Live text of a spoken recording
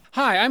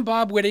Hi, I'm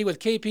Bob Whitty with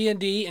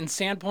KPND in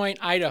Sandpoint,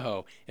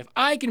 Idaho. If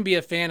I can be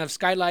a fan of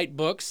Skylight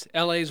Books,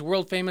 LA's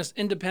world-famous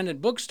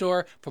independent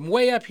bookstore, from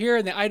way up here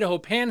in the Idaho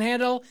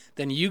Panhandle,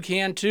 then you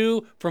can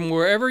too, from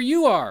wherever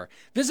you are.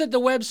 Visit the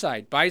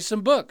website, buy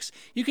some books.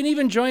 You can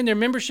even join their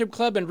membership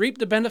club and reap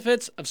the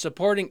benefits of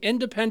supporting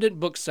independent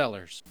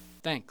booksellers.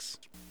 Thanks.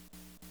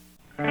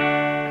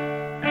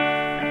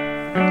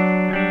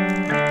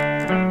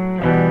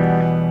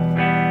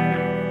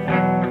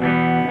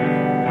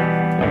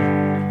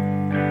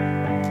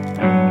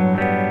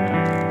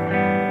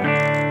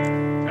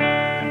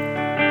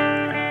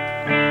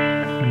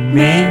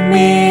 Meet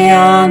me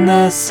on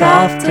the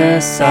softer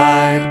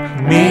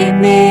side. Meet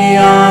me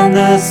on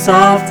the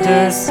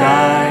softer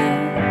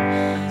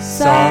side.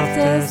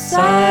 Softer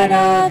side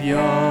of your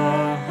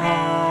heart.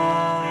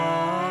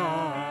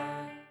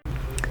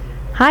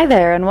 Hi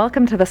there, and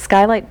welcome to the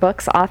Skylight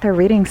Books Author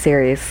Reading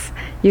Series.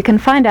 You can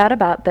find out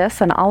about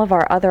this and all of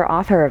our other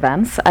author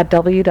events at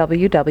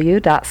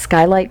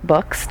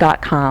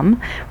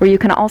www.skylightbooks.com, where you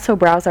can also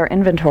browse our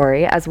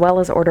inventory as well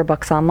as order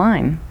books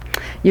online.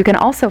 You can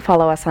also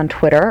follow us on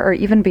Twitter or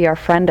even be our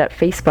friend at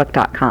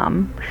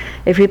facebook.com.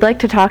 If you'd like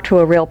to talk to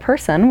a real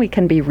person, we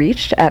can be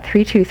reached at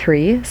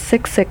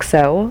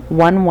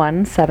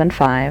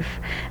 323-660-1175.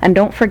 And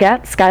don't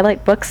forget,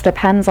 Skylight Books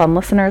depends on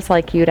listeners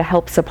like you to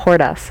help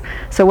support us.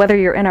 So whether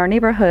you're in our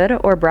neighborhood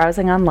or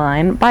browsing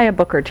online, buy a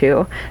book or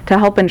two to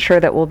help ensure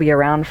that we'll be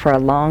around for a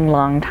long,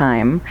 long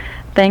time.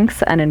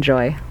 Thanks and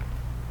enjoy.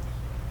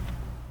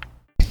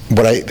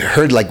 What I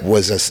heard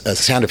was a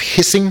sound of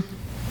hissing,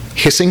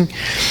 and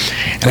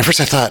at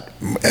first I thought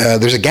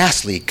there's a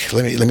gas leak.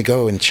 Let me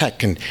go and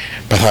check. But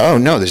I thought, oh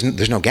no,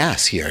 there's no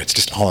gas here. It's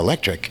just all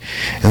electric.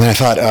 And then I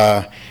thought,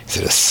 is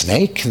it a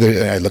snake?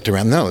 I looked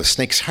around. No,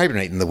 snakes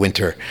hibernate in the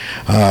winter.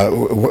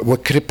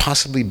 What could it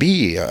possibly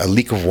be? A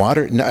leak of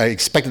water? No, I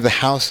inspected the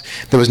house.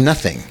 There was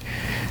nothing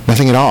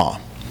at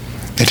all.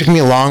 It took me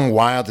a long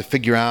while to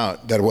figure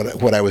out that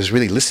what I was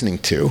really listening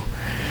to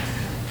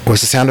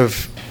was the sound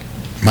of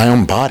my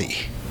own body.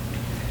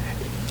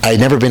 I had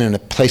never been in a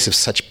place of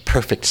such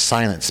perfect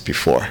silence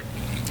before.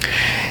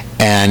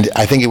 And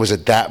I think it was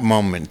at that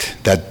moment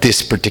that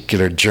this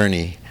particular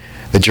journey,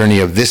 the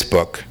journey of this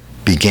book,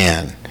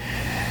 began.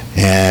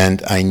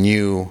 And I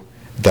knew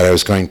that I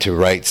was going to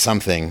write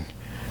something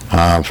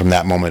from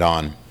that moment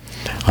on.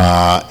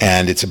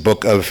 And it's a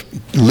book of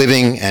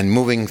living and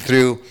moving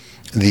through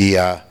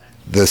the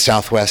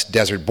Southwest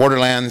desert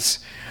borderlands.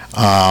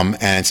 And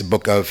it's a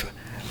book of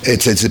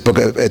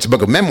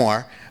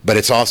memoir, but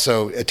it tells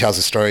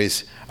the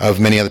stories of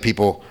many other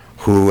people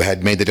who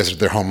had made the desert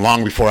their home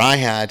long before I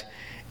had,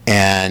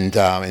 and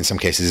in some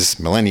cases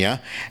millennia,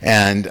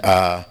 and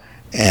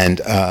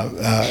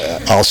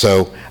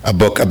also a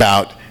book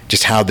about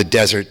just how the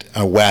desert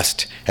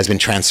West has been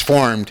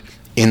transformed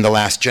in the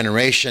last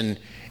generation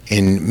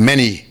in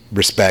many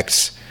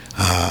respects,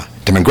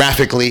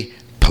 demographically,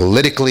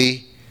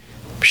 politically,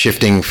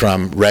 shifting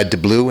from red to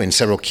blue in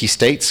several key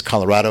states: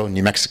 Colorado,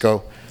 New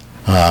Mexico,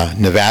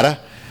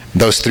 Nevada.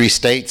 Without those three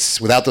states,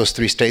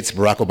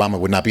 Barack Obama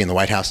would not be in the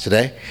White House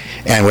today.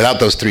 And without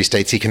those three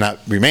states, he cannot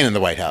remain in the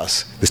White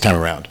House this time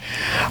around.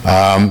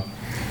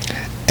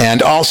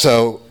 And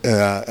also,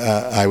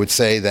 I would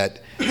say that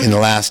in the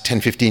last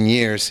 10, 15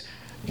 years,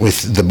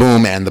 with the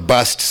boom and the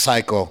bust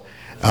cycle,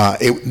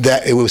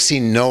 it was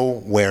seen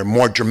nowhere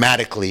more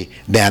dramatically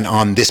than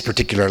on this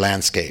particular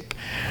landscape.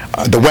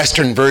 The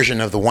Western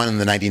version of the 1 and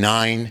the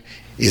 99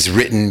 is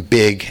written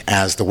big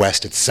as the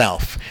West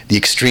itself. The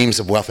extremes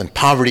of wealth and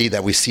poverty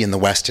that we see in the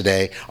West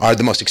today are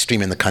the most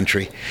extreme in the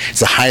country. It's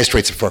the highest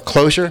rates of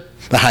foreclosure,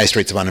 the highest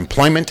rates of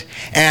unemployment,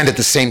 and at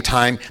the same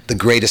time, the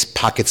greatest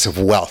pockets of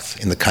wealth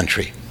in the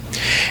country.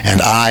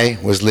 And I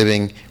was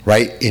living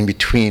right in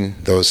between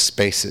those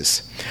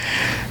spaces.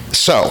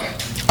 So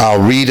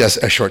I'll read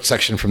a short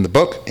section from the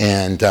book,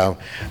 and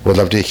would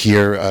love to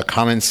hear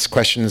comments,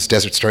 questions,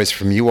 desert stories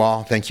from you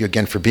all. Thank you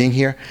again for being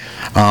here.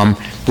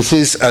 This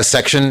is a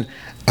section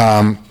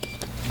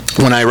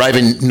when I arrive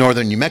in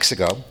northern New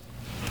Mexico,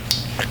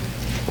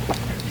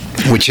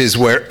 which is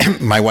where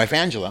my wife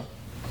Angela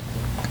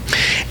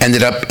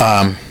ended up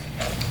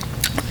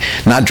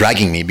not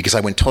dragging me, because I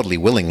went totally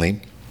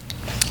willingly.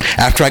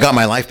 After I got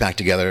my life back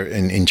together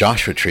in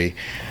Joshua Tree,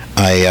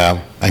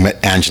 I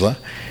met Angela.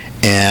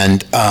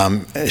 And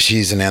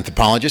she's an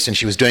anthropologist, and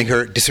she was doing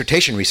her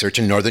dissertation research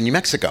in northern New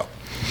Mexico.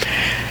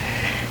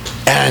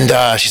 And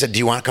she said, do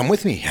you want to come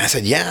with me? And I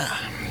said, yeah,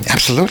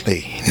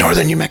 absolutely.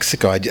 Northern New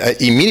Mexico. I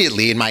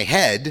immediately in my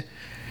head,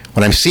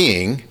 what I'm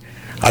seeing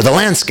are the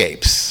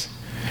landscapes.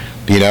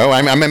 You know,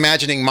 I'm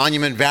imagining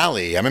Monument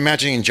Valley. I'm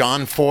imagining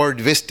John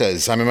Ford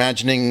vistas. I'm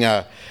imagining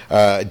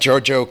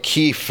George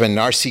O'Keeffe and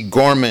R.C.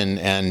 Gorman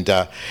and,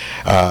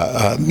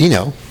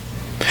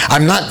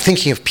 I'm not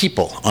thinking of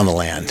people on the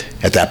land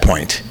at that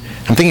point.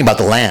 I'm thinking about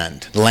the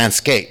land, the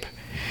landscape.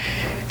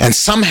 And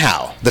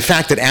somehow, the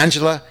fact that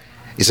Angela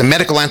is a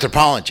medical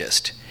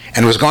anthropologist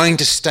and was going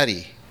to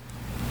study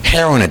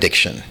heroin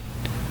addiction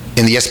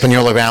in the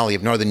Espanola Valley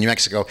of northern New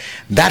Mexico,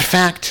 that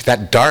fact,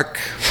 that dark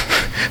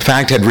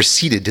fact, had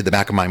receded to the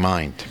back of my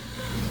mind.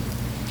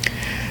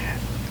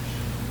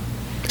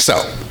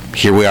 So,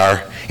 here we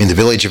are in the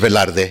village of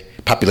Velarde,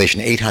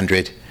 population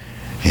 800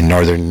 in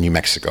northern New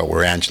Mexico,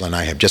 where Angela and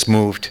I have just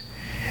moved,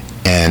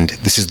 and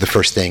this is the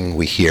first thing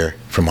we hear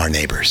from our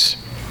neighbors.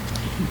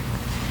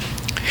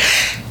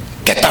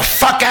 Get the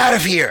fuck out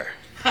of here!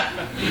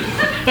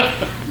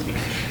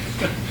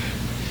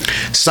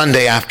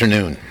 Sunday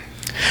afternoon.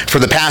 For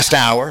the past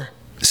hour,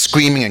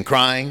 screaming and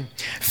crying,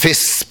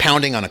 fists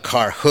pounding on a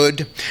car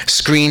hood,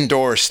 screen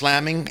doors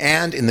slamming,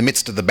 and in the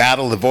midst of the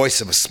battle, the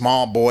voice of a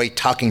small boy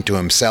talking to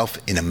himself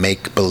in a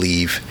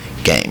make-believe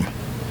game.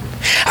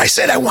 I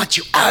said, I want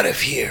you out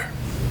of here.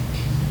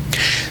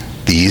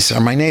 These are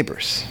my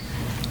neighbors.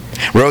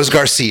 Rose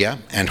Garcia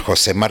and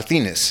Jose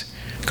Martinez.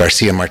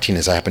 Garcia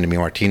Martinez, I happen to be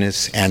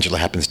Martinez. Angela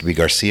happens to be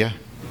Garcia.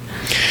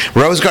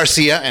 Rose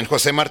Garcia and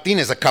Jose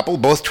Martinez, a couple,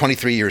 both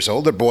 23 years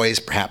old. Their boy is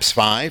perhaps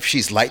 5.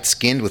 She's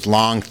light-skinned with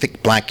long,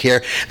 thick black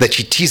hair that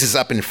she teases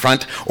up in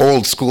front,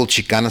 old-school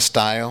Chicana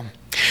style.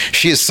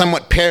 She is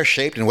somewhat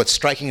pear-shaped, and what's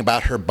striking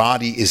about her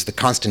body is the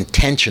constant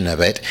tension of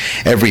it,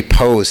 every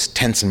pose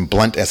tense and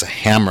blunt as a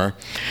hammer.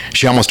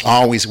 She almost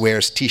always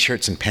wears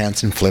T-shirts and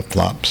pants and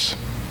flip-flops.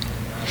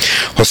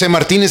 Jose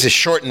Martinez is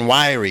short and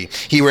wiry.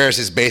 He wears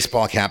his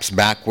baseball caps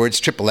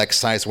backwards, XXX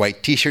size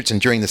white T-shirts, and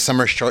during the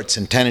summer, shorts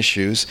and tennis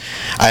shoes.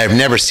 I have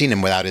never seen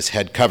him without his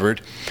head covered.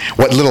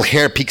 What little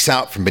hair peeks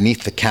out from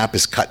beneath the cap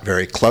is cut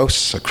very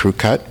close, a crew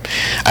cut.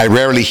 I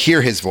rarely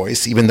hear his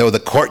voice, even though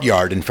the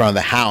courtyard in front of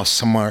the house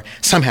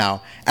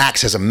somehow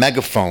acts as a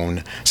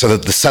megaphone so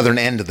that the southern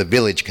end of the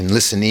village can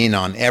listen in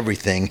on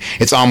everything.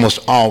 It's almost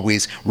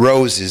always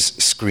Rose's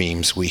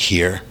screams we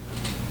hear.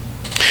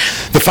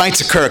 The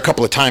fights occur a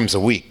couple of times a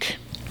week.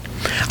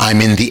 I'm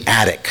in the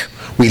attic.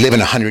 We live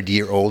in a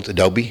 100-year-old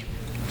adobe.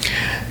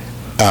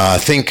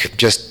 Think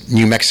just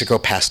New Mexico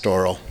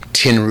pastoral,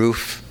 tin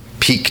roof,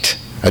 peaked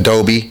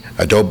adobe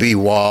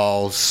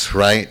walls,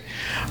 right?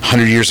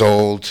 100 years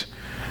old,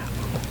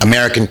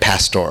 American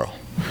pastoral.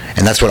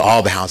 And that's what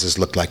all the houses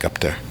look like up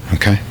there,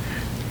 okay?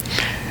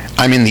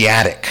 I'm in the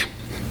attic.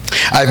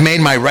 I've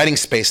made my writing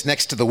space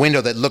next to the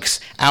window that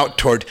looks out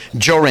toward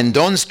Joe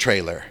Rendon's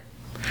trailer.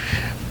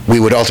 We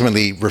would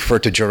ultimately refer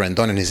to Joe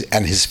Rendon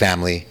and his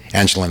family.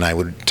 Angela and I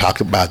would talk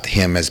about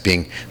him as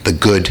being the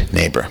good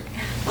neighbor.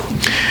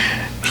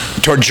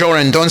 Toward Joe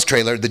Rendon's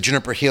trailer, the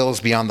juniper hills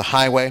beyond the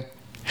highway,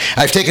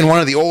 I've taken one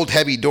of the old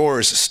heavy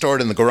doors stored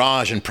in the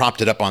garage and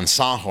propped it up on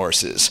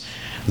sawhorses.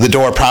 The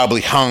door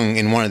probably hung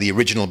in one of the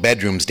original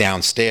bedrooms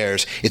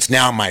downstairs. It's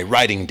now my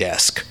writing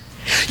desk.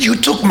 You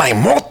took my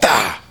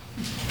mota!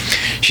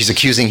 She's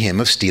accusing him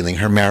of stealing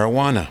her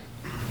marijuana.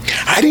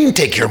 I didn't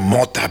take your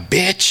mota,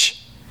 bitch!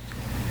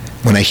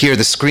 When I hear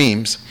the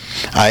screams,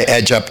 I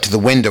edge up to the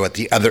window at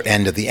the other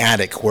end of the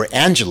attic where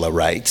Angela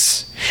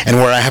writes and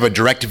where I have a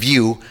direct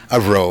view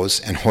of Rose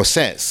and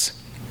Jose's.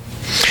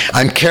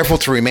 I'm careful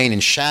to remain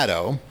in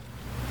shadow,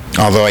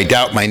 although I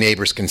doubt my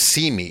neighbors can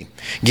see me,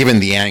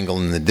 given the angle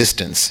and the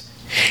distance.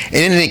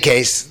 In any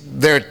case,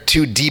 they're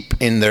too deep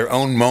in their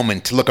own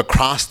moment to look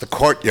across the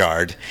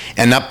courtyard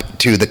and up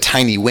to the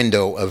tiny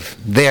window of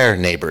their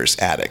neighbor's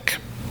attic.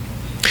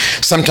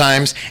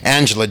 Sometimes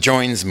Angela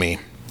joins me.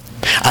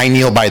 I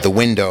kneel by the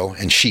window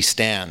and she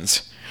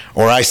stands.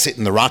 Or I sit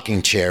in the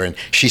rocking chair and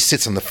she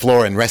sits on the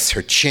floor and rests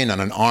her chin on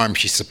an arm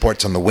she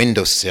supports on the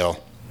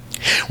windowsill.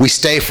 We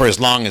stay for as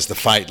long as the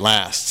fight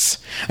lasts,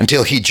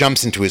 until he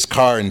jumps into his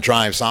car and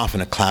drives off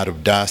in a cloud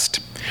of dust.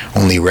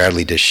 Only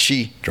rarely does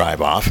she drive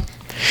off.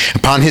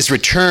 Upon his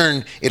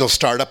return, it'll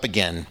start up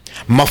again,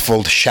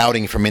 muffled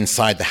shouting from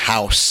inside the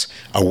house,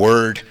 a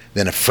word,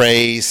 then a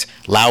phrase,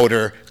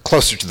 louder,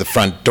 closer to the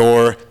front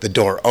door. The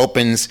door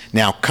opens,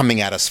 now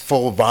coming at us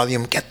full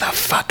volume. Get the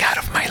fuck out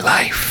of my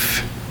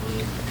life.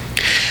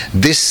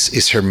 This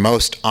is her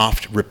most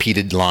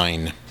oft-repeated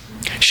line.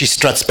 She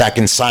struts back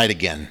inside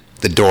again.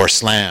 The door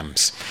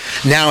slams.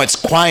 Now it's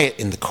quiet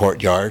in the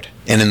courtyard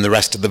and in the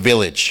rest of the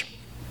village.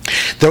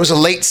 There was a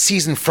late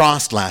season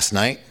frost last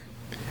night,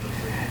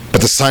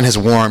 but the sun has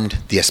warmed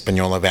the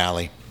Espanola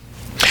Valley.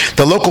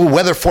 The local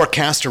weather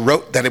forecaster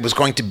wrote that it was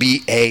going to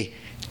be a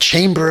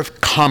Chamber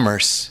of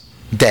Commerce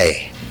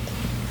day.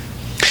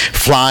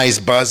 Flies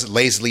buzz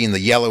lazily in the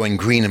yellow and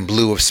green and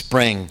blue of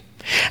spring.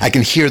 I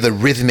can hear the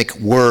rhythmic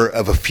whir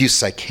of a few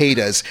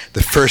cicadas,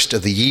 the first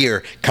of the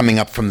year, coming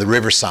up from the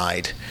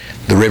riverside.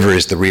 The river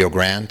is the Rio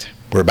Grande.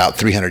 We're about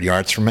 300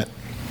 yards from it.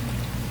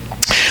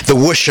 The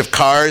whoosh of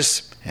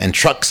cars and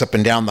trucks up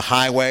and down the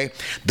highway,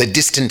 the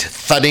distant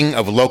thudding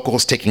of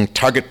locals taking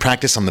target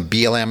practice on the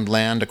BLM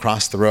land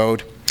across the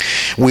road.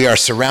 We are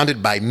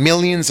surrounded by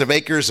millions of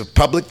acres of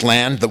public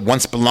land that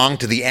once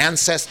belonged to the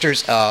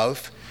ancestors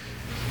of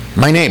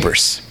my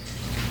neighbors.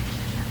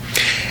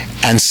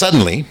 And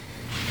suddenly,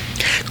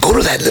 go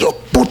to that little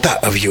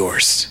puta of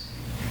yours.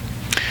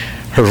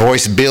 Her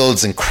voice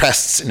builds and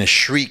crests in a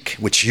shriek,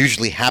 which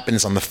usually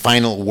happens on the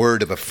final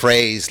word of a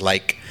phrase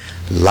like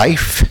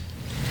life.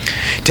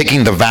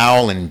 taking the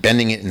vowel and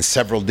bending it in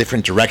several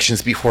different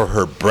directions before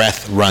her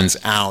breath runs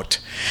out.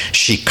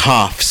 She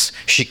coughs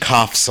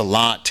a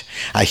lot.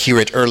 I hear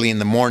it early in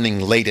the morning,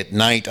 late at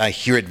night. I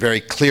hear it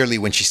very clearly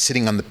when she's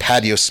sitting on the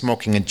patio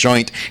smoking a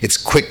joint. It's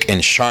quick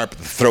and sharp,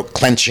 the throat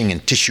clenching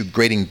and tissue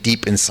grating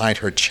deep inside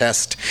her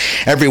chest.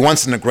 Every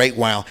once in a great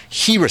while,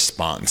 he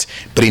responds,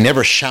 but he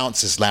never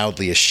shouts as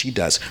loudly as she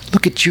does.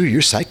 Look at you,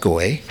 you're psycho,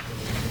 eh?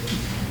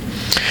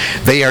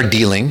 They are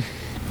dealing.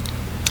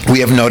 We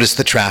have noticed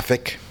the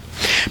traffic.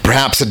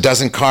 Perhaps a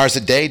dozen cars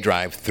a day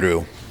drive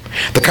through.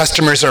 The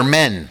customers are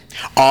men,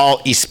 all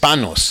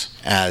Hispanos,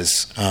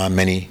 as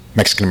many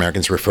Mexican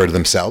Americans refer to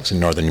themselves in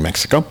northern New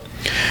Mexico.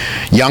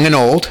 Young and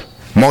old,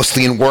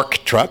 mostly in work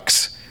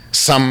trucks.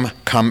 Some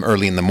come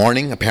early in the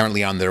morning,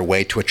 apparently on their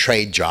way to a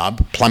trade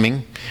job,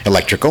 plumbing,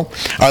 electrical.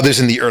 Others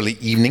in the early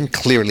evening,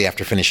 clearly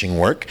after finishing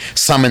work.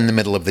 Some in the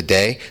middle of the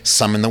day,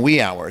 some in the wee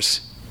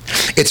hours.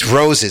 It's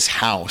Rose's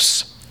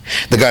house.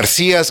 The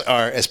Garcias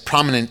are as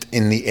prominent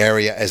in the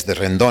area as the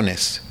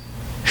Rendones.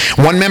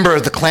 One member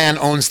of the clan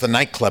owns the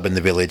nightclub in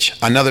the village,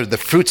 another the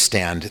fruit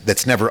stand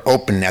that's never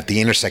open at the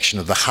intersection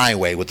of the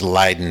highway with the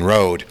Leiden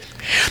Road.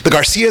 The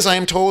Garcias, I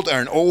am told, are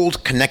an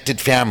old,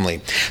 connected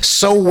family,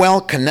 so well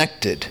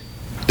connected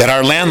that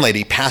our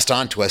landlady passed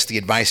on to us the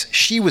advice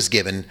she was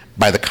given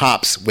by the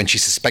cops when she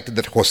suspected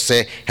that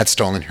Jose had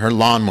stolen her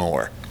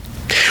lawnmower.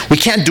 We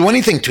can't do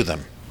anything to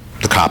them,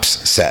 the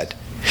cops said.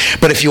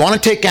 But if you want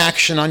to take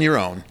action on your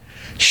own,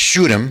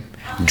 shoot him,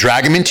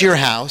 drag him into your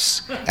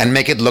house, and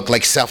make it look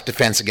like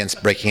self-defense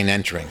against breaking and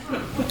entering.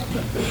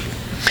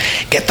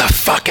 Get the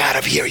fuck out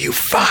of here, you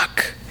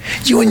fuck!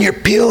 You and your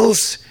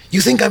pills! You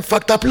think I'm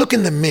fucked up? Look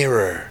in the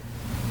mirror.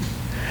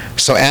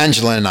 So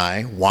Angela and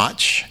I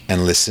watch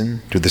and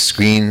listen through the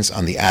screens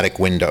on the attic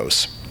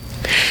windows.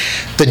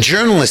 The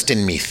journalist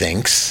in me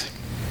thinks,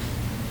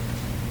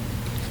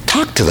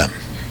 talk to them.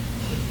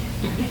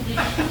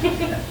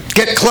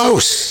 Get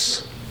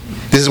close.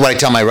 This is what I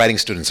tell my writing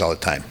students all the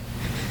time.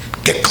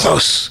 Get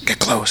close, get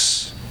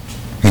close.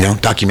 You know,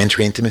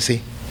 documentary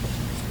intimacy.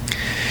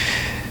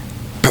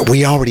 But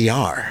we already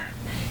are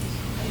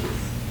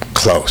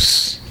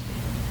close.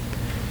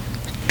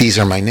 These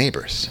are my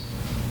neighbors.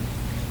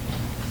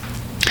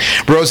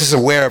 Rose is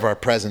aware of our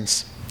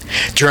presence.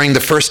 During the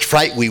first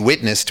fright we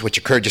witnessed, which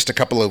occurred just a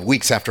couple of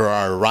weeks after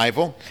our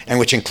arrival, and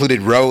which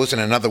included Rose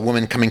and another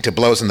woman coming to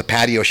blows on the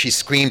patio, she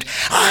screamed,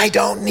 "I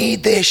don't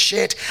need this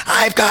shit.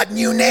 I've got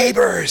new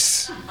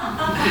neighbors."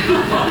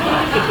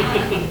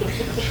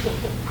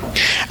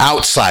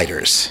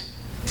 Outsiders.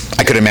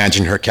 I could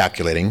imagine her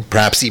calculating,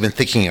 perhaps even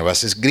thinking of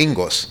us as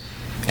gringos.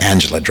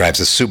 Angela drives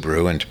a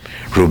Subaru, and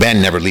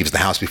Ruben never leaves the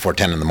house before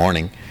 10 in the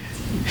morning.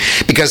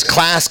 Because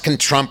class can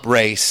trump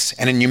race,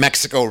 and in New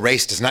Mexico,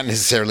 race does not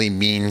necessarily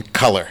mean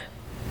color.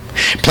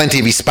 Plenty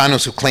of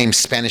Hispanos who claim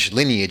Spanish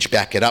lineage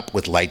back it up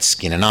with light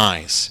skin and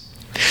eyes.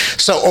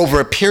 So over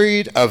a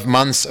period of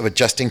months of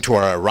adjusting to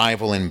our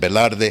arrival in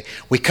Velarde,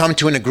 we come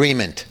to an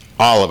agreement,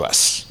 all of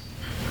us.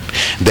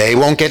 They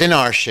won't get in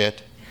our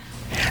shit,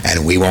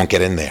 and we won't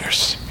get in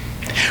theirs.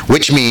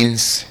 Which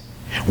means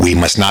we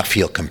must not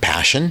feel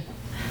compassion,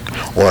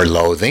 or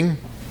loathing,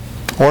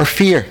 or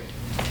fear.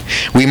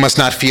 We must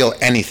not feel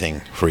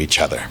anything for each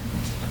other.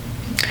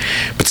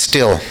 But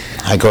still,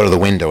 I go to the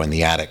window in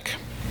the attic.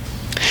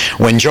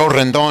 When Joe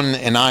Rendon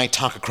and I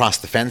talk across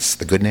the fence,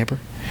 the good neighbor,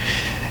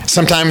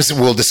 sometimes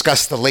we'll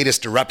discuss the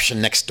latest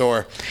eruption next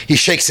door. He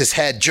shakes his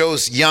head.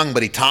 Joe's young,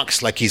 but he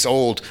talks like he's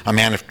old, a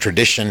man of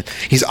tradition.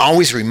 He's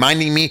always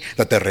reminding me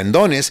that the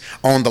Rendones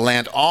own the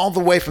land all the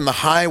way from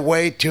the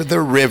highway to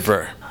the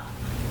river.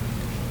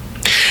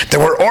 There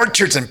were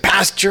orchards and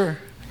pasture,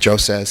 Joe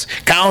says,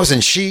 cows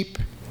and sheep.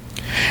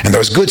 And there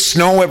was good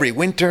snow every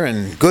winter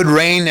and good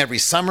rain every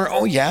summer.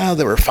 Oh yeah,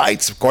 there were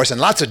fights, of course, and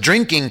lots of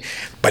drinking,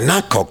 but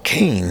not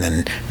cocaine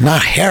and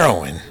not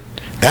heroin.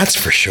 That's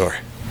for sure.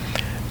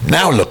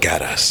 Now look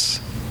at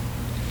us.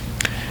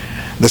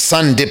 The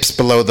sun dips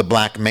below the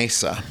black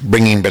mesa,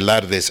 bringing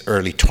Velarde's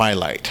early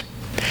twilight.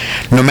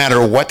 No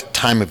matter what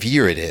time of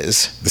year it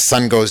is, the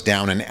sun goes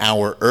down an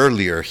hour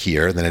earlier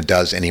here than it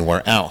does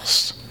anywhere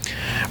else.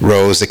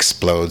 Rose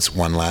explodes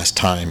one last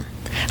time.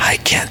 I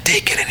can't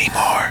take it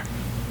anymore.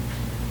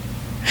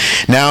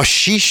 Now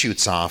she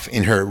shoots off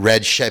in her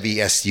red Chevy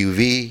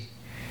SUV.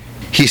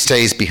 He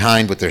stays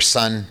behind with their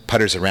son,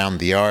 putters around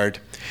the yard.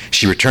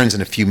 She returns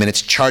in a few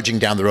minutes, charging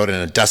down the road in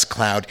a dust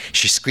cloud.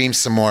 She screams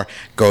some more,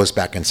 goes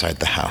back inside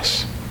the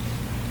house.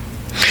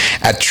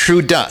 At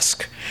true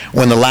dusk,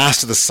 when the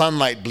last of the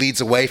sunlight bleeds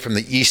away from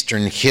the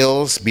eastern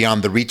hills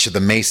beyond the reach of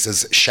the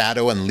mesa's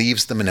shadow and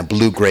leaves them in a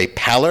blue-gray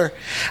pallor,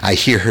 I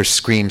hear her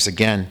screams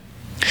again.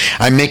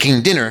 I'm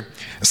making dinner,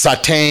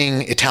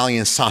 sautéing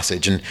Italian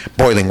sausage and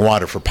boiling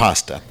water for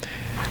pasta.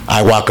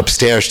 I walk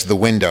upstairs to the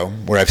window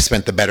where I've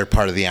spent the better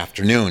part of the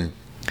afternoon.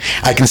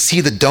 I can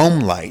see the dome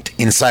light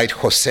inside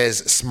Jose's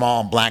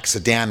small black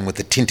sedan with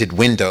the tinted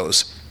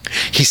windows.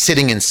 He's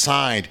sitting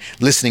inside,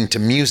 listening to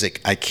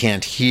music I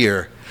can't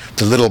hear.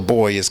 The little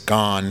boy is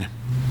gone.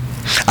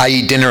 I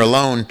eat dinner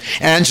alone.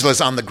 Angela's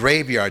on the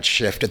graveyard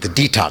shift at the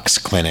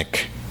detox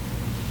clinic.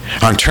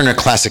 On Turner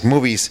Classic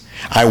Movies,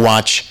 I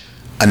watch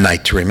A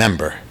Night to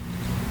Remember.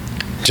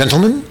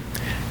 Gentlemen,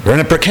 we're in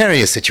a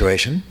precarious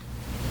situation.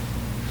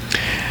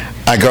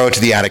 I go to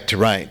the attic to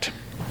write.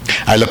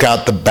 I look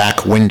out the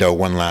back window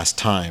one last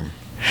time.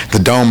 The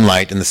dome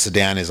light in the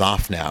sedan is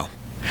off now.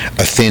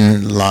 A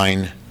thin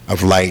line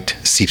of light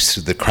seeps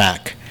through the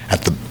crack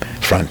at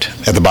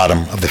the bottom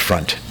of the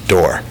front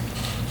door.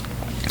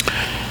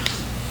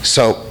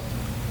 So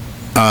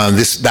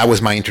that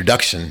was my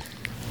introduction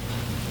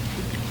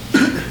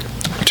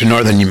to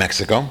northern New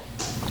Mexico.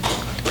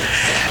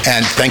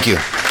 And thank you.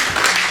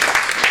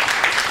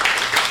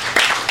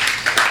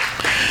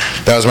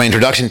 That was my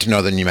introduction to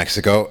northern New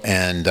Mexico,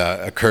 and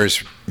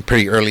occurs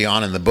pretty early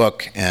on in the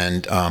book,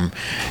 and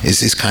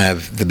is kind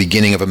of the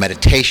beginning of a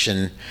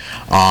meditation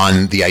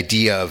on the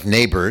idea of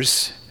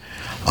neighbors,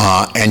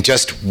 and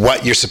just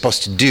what you're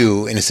supposed to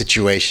do in a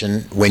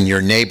situation when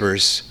you're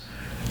neighbors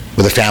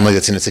with a family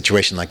that's in a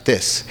situation like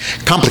this.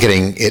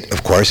 Complicating it,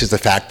 of course, is the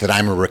fact that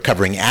I'm a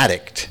recovering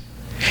addict,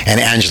 and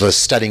Angela's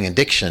studying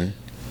addiction,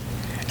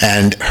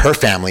 and her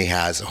family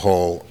has a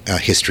whole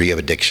history of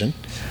addiction.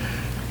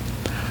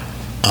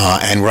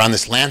 And we're on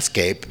this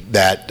landscape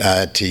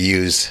that, to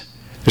use,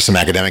 there's some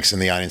academics in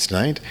the audience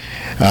tonight,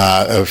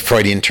 a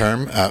Freudian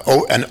term,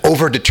 an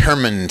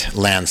overdetermined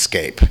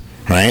landscape,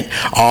 right?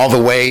 All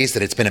the ways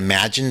that it's been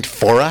imagined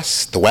for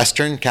us, the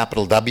Western,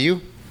 capital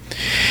W.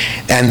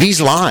 And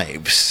these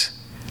lives,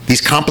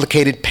 these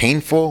complicated,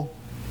 painful,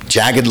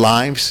 jagged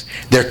lives,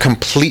 they're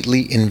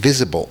completely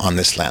invisible on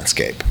this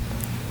landscape.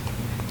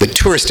 The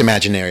tourist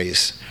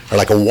imaginaries are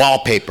like a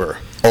wallpaper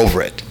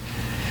over it,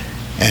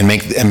 and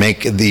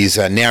make these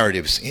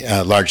narratives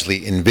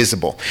largely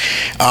invisible.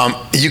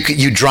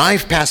 You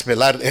drive past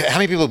Velarde. How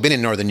many people have been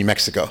in northern New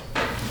Mexico?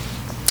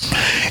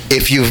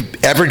 If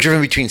you've ever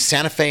driven between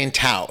Santa Fe and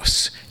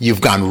Taos,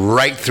 you've gone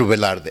right through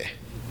Velarde,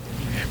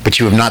 but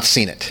you have not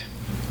seen it.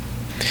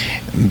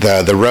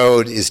 The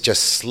road is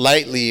just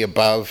slightly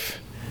above.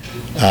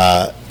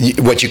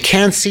 What you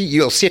can see,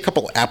 you'll see a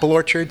couple apple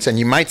orchards, and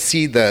you might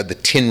see the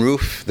tin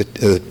roof,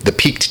 the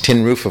peaked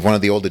tin roof of one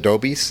of the old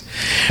adobes.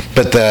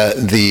 But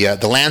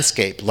the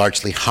landscape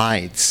largely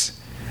hides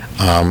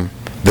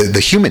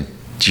the human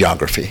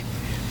geography.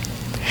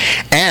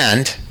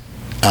 And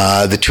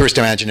the tourist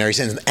imaginaries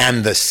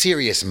and the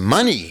serious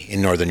money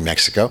in northern New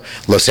Mexico,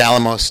 Los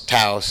Alamos,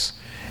 Taos,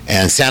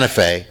 and Santa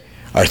Fe,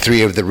 are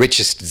three of the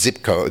richest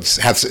zip codes,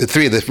 have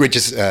three of the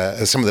richest,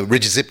 some of the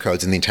richest zip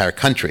codes in the entire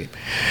country.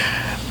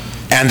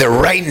 And they're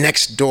right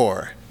next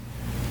door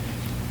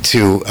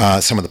to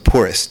some of the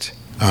poorest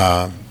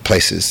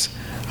places,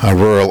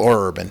 rural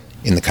or urban,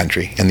 in the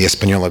country. And the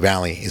Espanola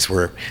Valley is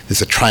where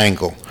there's a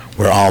triangle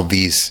where all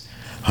these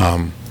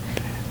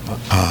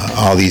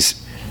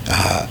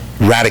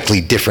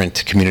radically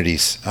different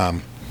communities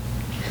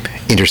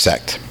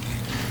intersect.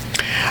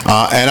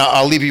 And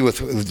I'll leave you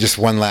with just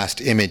one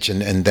last image,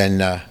 and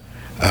then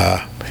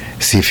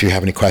see if you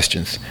have any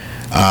questions.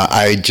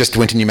 I just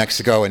went to New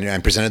Mexico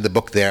and presented the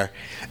book there,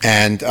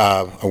 and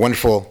a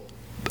wonderful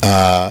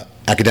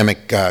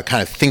academic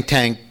kind of think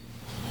tank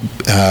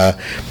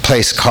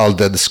place called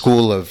the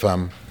School of,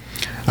 oh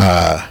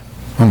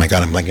my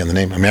God, I'm blanking on the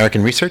name,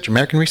 American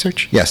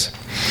Research? Yes.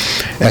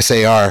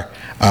 SAR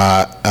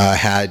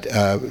had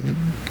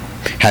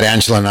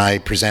Angela and I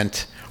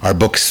present our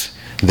books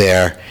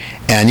there.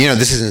 And,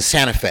 this is in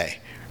Santa Fe,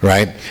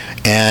 right?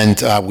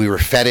 And we were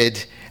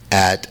feted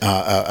at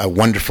a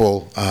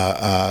wonderful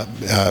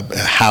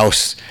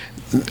house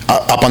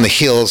up on the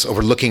hills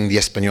overlooking the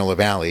Espanola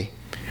Valley,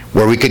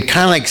 where we could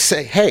kind of like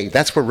say, hey,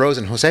 that's where Rose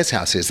and Jose's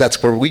house is.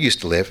 That's where we used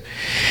to live.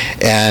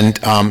 And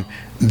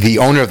the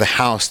owner of the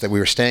house that we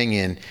were staying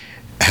in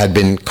had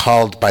been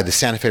called by the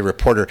Santa Fe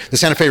Reporter. The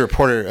Santa Fe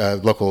Reporter,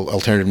 local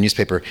alternative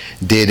newspaper,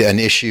 did an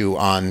issue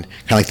on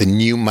kind of like the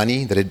new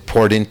money that had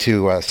poured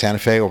into Santa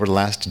Fe over the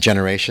last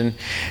generation,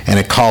 and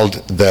it called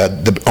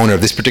the owner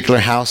of this particular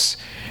house,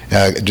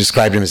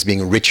 described him as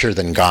being richer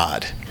than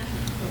God.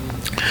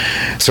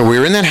 So we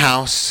were in that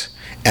house,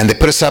 and they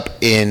put us up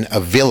in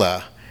a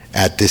villa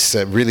at this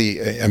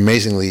really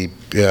amazingly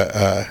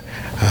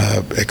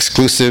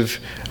exclusive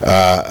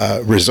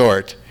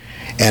resort.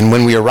 And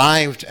when we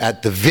arrived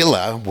at the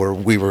villa where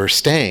we were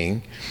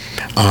staying,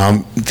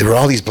 there were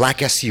all these black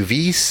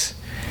SUVs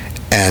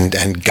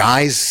and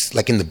guys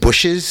like in the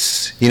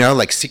bushes,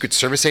 like Secret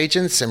Service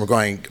agents, and we're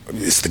going,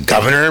 is the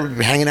governor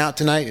hanging out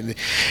tonight?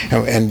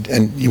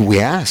 And we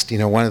asked,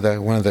 one of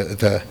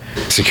the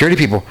security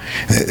people,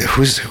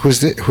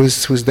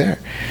 who's there?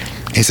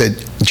 He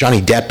said, Johnny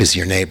Depp is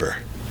your neighbor.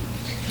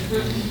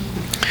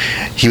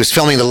 He was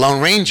filming The Lone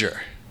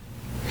Ranger.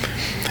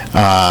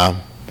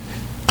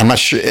 I'm not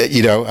sure,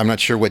 I'm not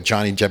sure what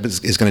Johnny Depp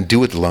is going to do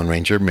with the Lone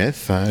Ranger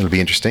myth. It'll be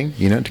interesting,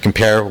 to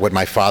compare what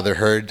my father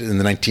heard in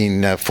the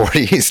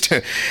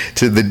 1940s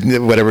to the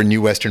whatever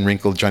new Western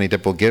wrinkle Johnny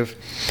Depp will give.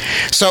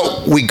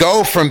 So we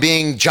go from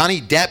being Johnny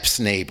Depp's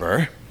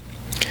neighbor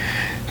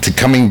to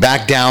coming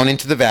back down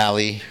into the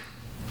valley,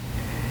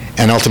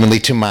 and ultimately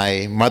to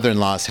my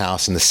mother-in-law's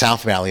house in the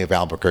South Valley of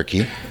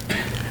Albuquerque.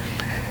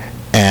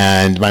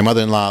 And my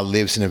mother-in-law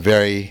lives in a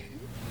very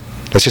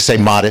let's just say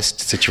modest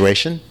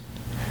situation.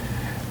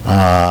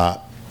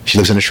 She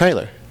lives in a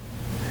trailer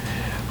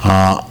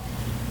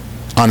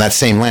on that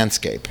same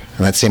landscape,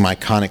 on that same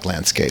iconic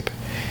landscape,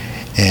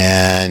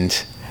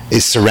 and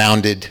is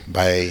surrounded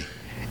by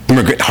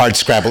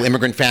hard-scrabble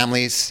immigrant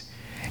families,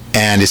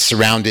 and is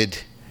surrounded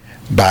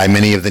by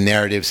many of the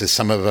narratives that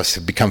some of us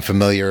have become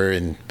familiar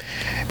in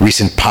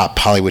recent pop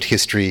Hollywood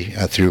history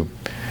through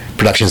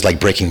productions like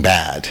Breaking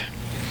Bad.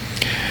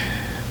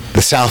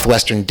 The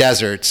southwestern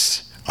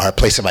deserts are a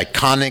place of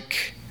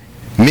iconic,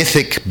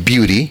 mythic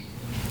beauty,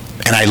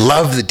 and I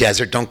love the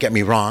desert, don't get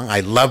me wrong. I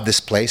love this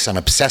place. I'm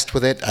obsessed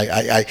with it.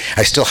 I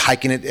still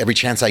hike in it every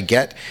chance I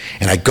get,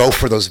 and I go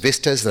for those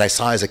vistas that I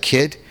saw as a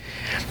kid.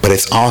 But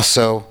it's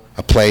also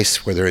a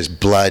place where there is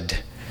blood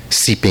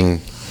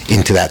seeping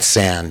into that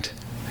sand.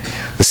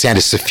 The sand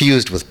is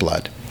suffused with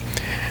blood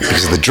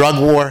because of the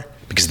drug war,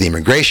 because of the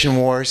immigration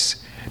wars,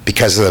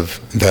 because of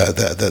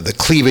the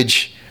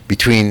cleavage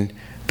between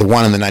the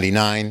 1 and the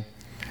 99,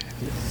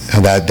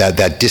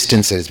 that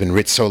distance that has been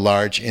writ so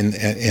large in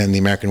the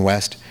American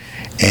West.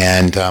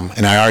 And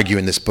I argue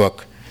in this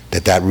book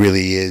that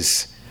really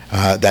is,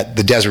 that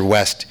the Desert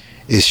West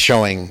is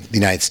showing the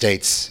United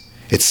States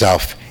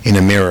itself in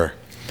a mirror,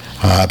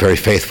 a very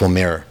faithful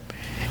mirror.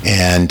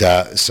 And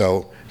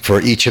so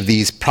for each of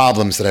these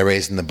problems that I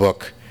raised in the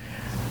book,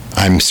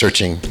 I'm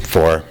searching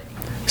for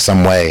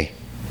some way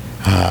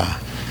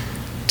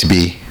to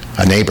be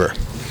a neighbor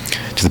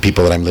to the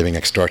people that I'm living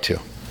next door to.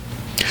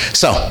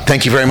 So,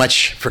 thank you very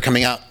much for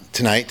coming out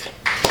tonight.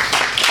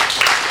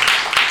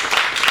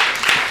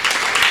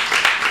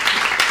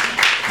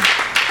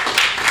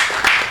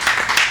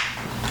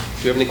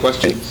 Do you have any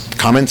questions?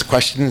 Comments,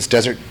 questions,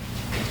 desert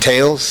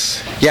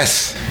tales?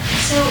 Yes?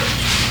 So,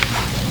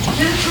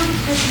 you're the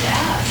perfect person to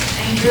ask. I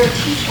mean, you're a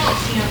teacher.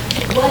 You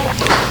know,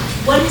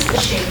 what is the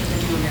shape of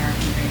the new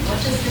American dream?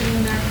 What does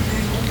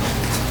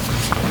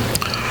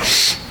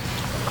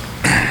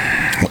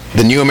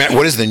the new American dream look like?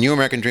 What does the new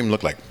American dream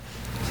look like?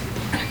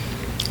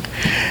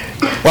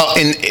 Well,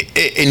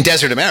 in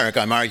desert America,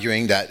 I'm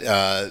arguing that...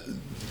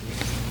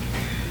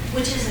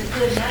 Which is a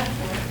good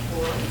metaphor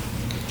for...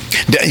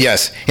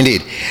 Yes,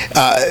 indeed.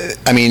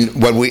 I mean,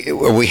 what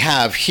we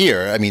have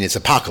here, I mean, it's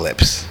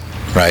apocalypse,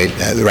 right?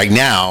 Right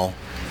now,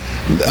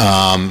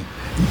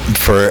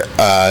 for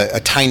a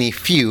tiny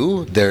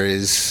few, there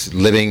is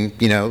living,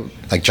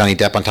 like Johnny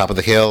Depp on top of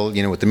the hill,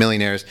 with the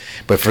millionaires.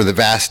 But for the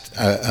vast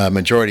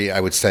majority, I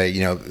would say,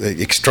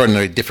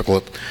 extraordinarily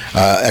difficult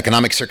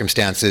economic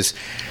circumstances.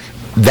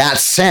 That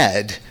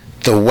said,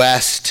 the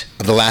West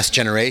of the last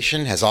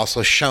generation has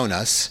also shown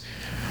us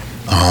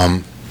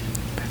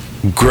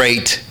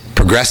great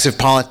progressive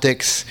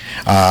politics,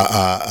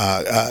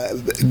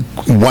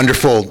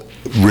 wonderful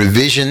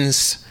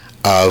revisions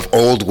of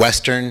old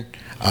Western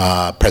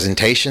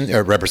representations,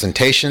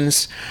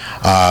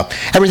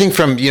 everything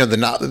from the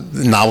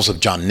novels of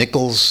John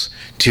Nichols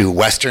to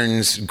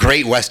westerns,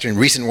 great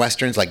recent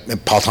westerns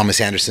like Paul Thomas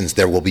Anderson's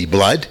 "There Will Be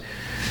Blood,"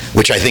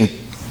 which I think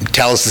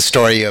tells the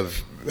story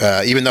of,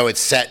 even though it's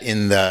set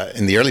in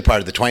the early part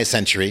of the 20th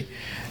century,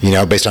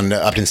 based on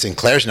Upton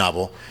Sinclair's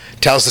novel,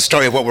 tells the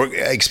story of what we're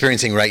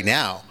experiencing right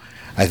now.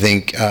 I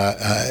think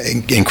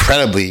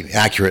incredibly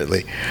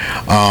accurately.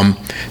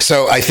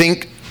 So I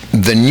think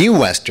the new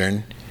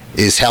Western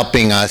is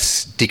helping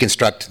us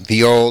deconstruct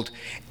the old,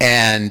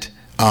 and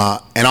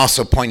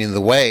also pointing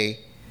the way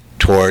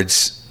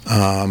towards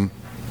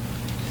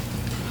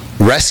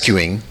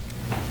rescuing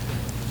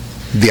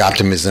the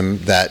optimism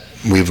that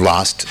we've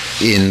lost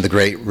in the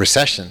Great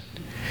Recession.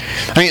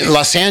 I mean,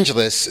 Los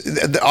Angeles,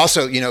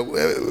 also,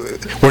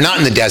 we're not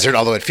in the desert,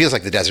 although it feels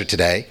like the desert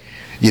today.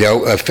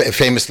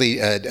 Famously,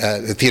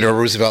 Theodore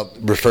Roosevelt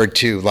referred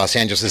to Los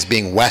Angeles as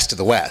being west of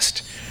the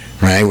West,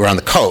 right? We're on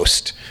the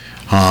coast.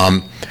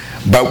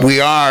 But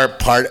we are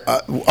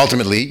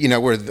ultimately,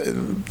 we're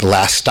the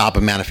last stop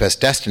of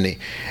Manifest Destiny.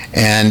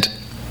 And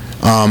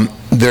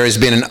there has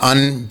been an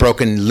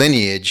unbroken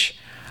lineage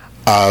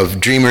of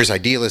dreamers,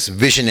 idealists,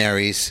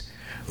 visionaries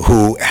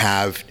who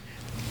have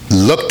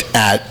looked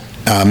at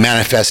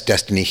Manifest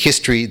Destiny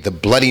history, the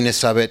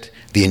bloodiness of it,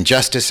 the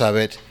injustice of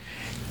it,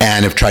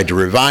 and have tried to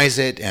revise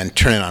it and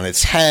turn it on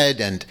its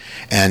head and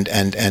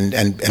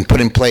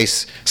put in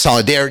place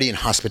solidarity and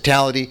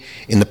hospitality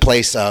in the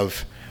place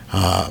of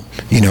the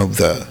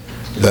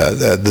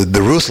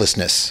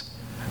ruthlessness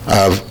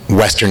of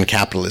Western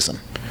capitalism.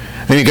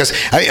 I mean, because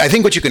I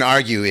think what you can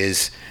argue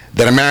is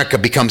that America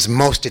becomes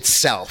most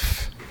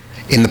itself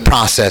in the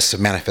process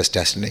of Manifest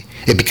Destiny.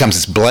 It becomes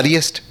its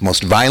bloodiest,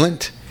 most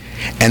violent,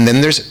 and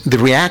then there's the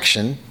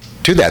reaction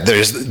to that.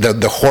 There's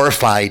the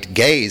horrified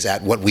gaze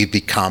at what we've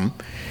become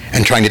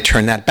and trying to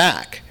turn that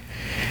back.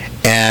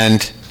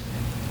 And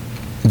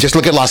just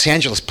look at Los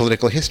Angeles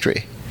political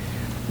history.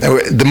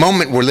 The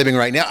moment we're living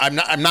right now,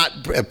 I'm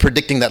not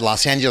predicting that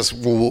Los Angeles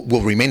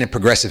will remain a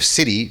progressive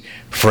city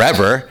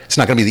forever. It's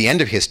not going to be the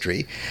end of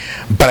history.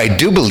 But I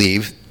do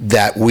believe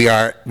that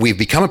we've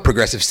become a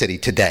progressive city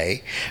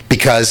today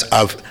because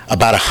of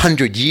about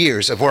 100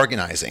 years of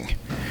organizing.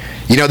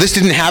 This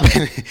didn't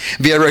happen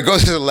via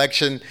Ragosa's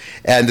election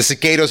and the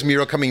Cicados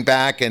mural coming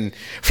back and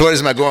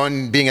Flores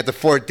Magón being at the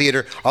Ford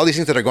Theater. All these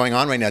things that are going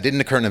on right now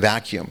didn't occur in a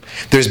vacuum.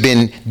 There's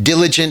been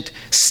diligent,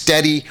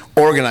 steady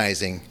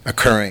organizing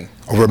occurring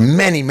over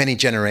many, many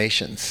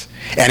generations.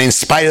 And in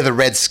spite of the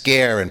Red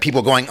Scare and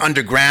people going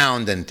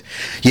underground and,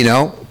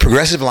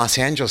 progressive Los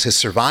Angeles has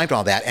survived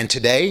all that. And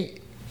today,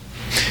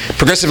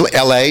 progressive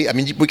LA,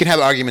 we can have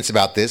arguments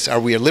about this. Are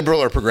we a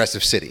liberal or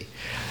progressive city?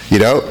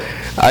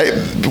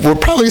 We're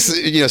probably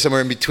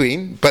somewhere in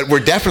between, but we're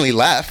definitely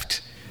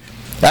left.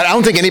 I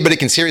don't think anybody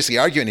can seriously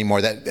argue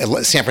anymore that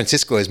San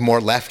Francisco is more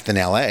left than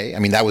LA.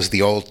 That was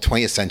the old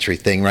 20th century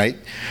thing, right?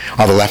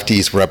 All the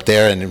lefties were up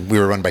there, and we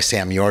were run by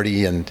Sam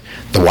Yorty and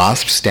the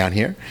WASPs down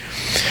here.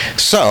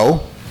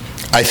 So,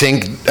 I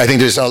think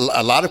there's a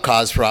lot of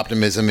cause for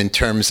optimism in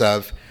terms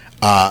of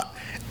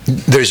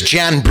there's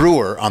Jan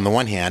Brewer on the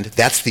one hand.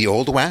 That's the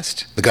Old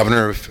West, the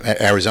governor of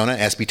Arizona,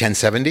 SB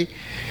 1070.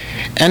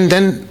 And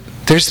then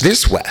there's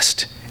this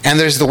West. And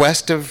there's the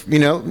West of,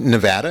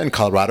 Nevada and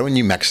Colorado and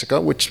New Mexico,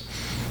 which,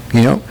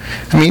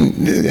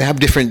 have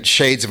different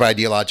shades of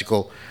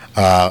ideological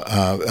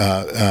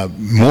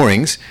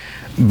moorings.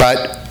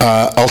 But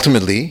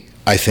ultimately,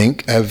 I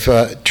think,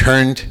 have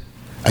turned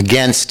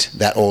against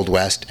that Old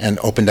West and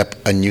opened up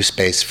a new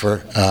space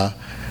for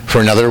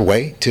another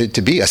way to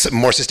be a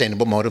more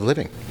sustainable mode of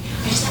living.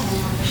 I just have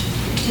one more question.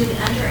 Do we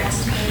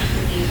underestimate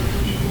the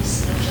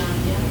neighborhoodness of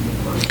Johnny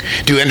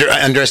Depp? Do you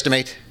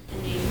underestimate? The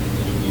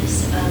neighborhoodness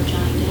of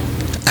Johnny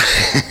Depp?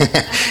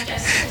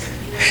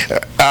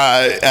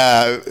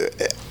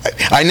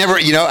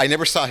 I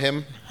never saw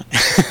him.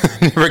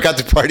 Never got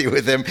to party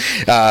with him.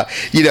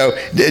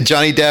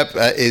 Johnny Depp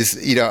is.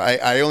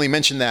 I only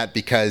mention that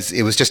because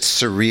it was just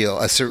surreal.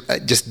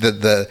 Just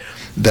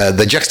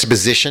the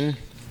juxtaposition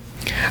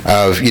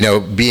of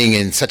being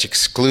in such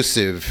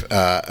exclusive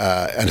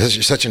and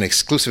such an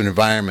exclusive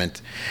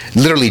environment,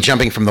 literally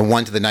jumping from the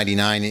 1 to the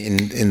 99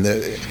 in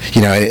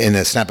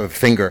the snap of a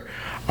finger,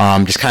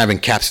 just kind of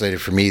encapsulated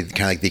for me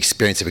kind of like the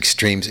experience of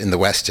extremes in the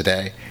West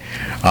today.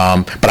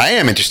 But I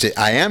am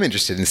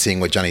interested in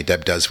seeing what Johnny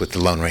Depp does with the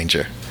Lone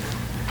Ranger.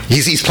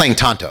 He's playing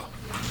Tonto.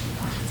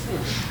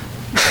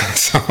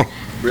 So,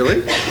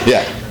 Really?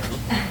 yeah,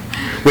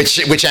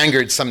 which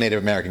angered some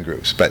Native American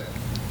groups, but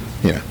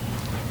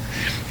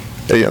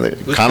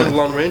Who's the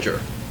Lone Ranger?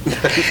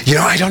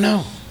 I don't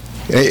know.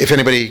 If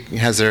anybody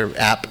has their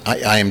app,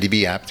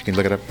 IMDb app, you can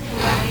look it up.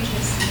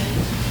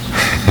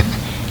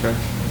 Okay.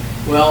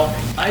 Well,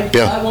 I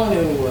Bill. want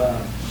to,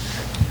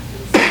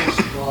 first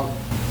of all,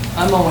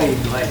 I'm only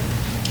like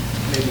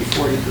maybe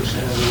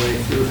 40% of the way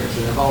through here,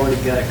 but I've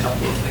already got a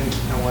couple of things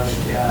I wanted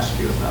to ask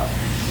you about.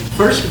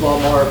 First of all,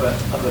 more of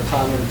a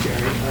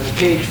commentary. On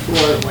page 4,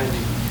 when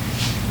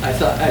I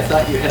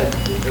thought you had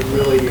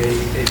really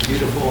a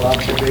beautiful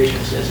observation.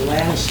 It says,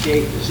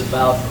 landscape is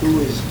about who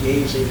is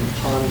gazing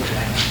upon the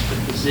land. The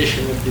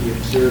position of the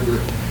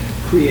observer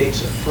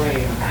creates a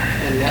frame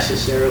and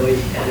necessarily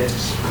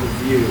edits the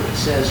view. It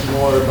says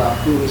more about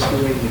who is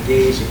doing the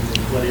gazing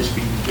than what is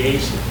being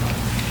gazed upon.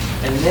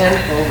 And then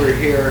over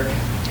here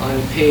on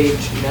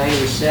page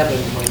 97,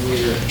 when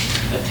you're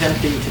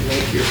attempting to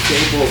make your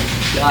fabled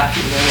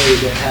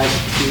documentary that has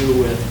to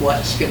do with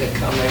what's going to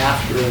come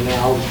after an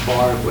Al's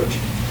bar, which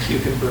you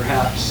can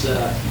perhaps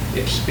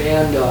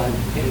expand on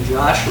in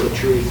Joshua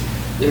Tree,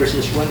 there's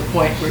this one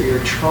point where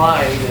you're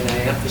trying, and I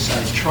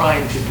emphasize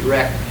trying, to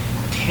direct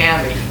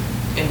Tammy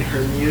in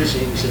her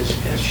musings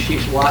as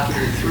she's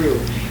walking through.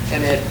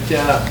 And it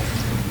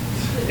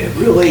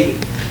really,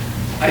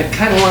 I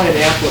kind of want an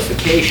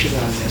amplification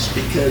on this,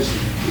 because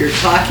you're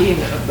talking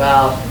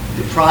about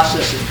the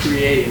process of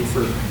creating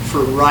for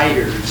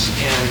writers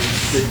and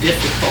the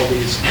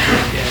difficulties,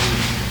 and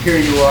here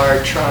you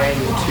are trying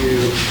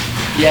to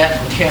get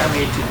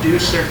Tammy to do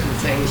certain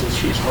things as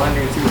she's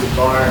wandering through the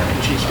bar,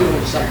 and she's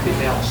doing something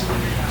else.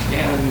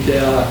 And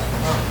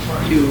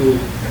you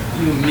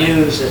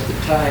muse at the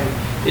time,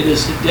 it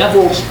is the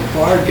devil's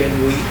bargain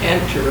we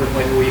enter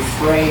when we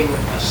frame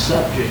a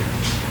subject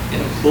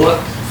in book,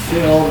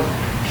 film,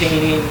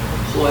 painting,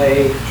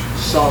 play,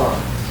 song.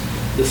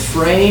 The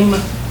frame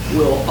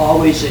will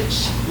always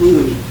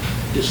exclude,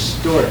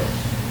 distort,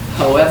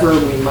 however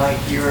we might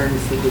yearn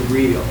for the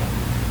real.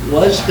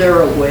 Was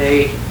there a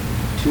way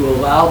to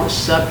allow the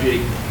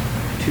subject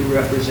to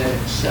represent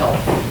itself?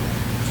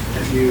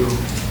 Have you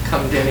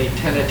come to any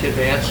tentative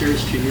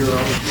answers to your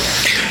own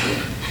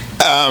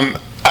question?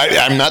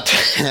 I'm not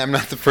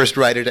the first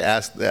writer to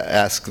ask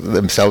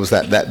themselves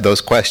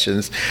those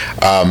questions,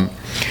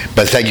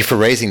 but thank you for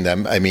raising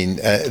them. I mean,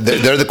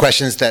 they're the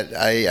questions that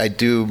I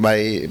do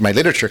my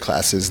literature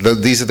classes.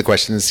 These are the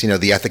questions,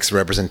 the ethics of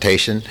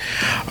representation,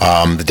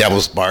 the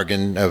devil's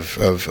bargain of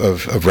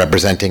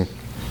representing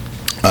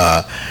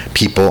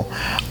people.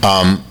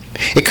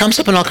 It comes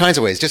up in all kinds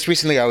of ways. Just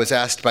recently, I was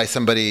asked by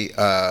somebody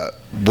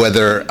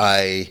whether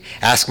I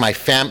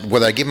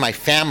give my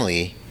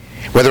family,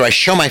 whether I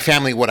show my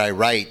family what I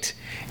write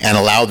and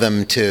allow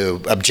them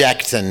to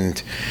object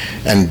and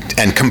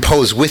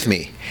compose with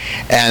me.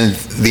 And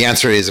the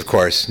answer is, of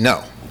course,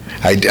 no.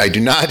 I do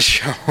not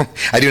show.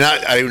 I do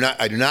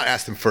not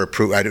ask them for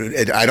approval.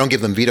 I don't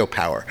give them veto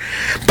power,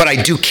 but I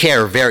do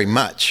care very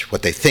much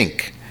what they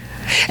think,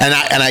 and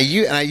I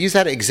use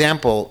that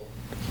example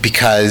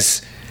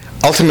because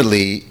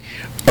ultimately,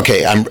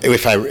 okay,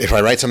 if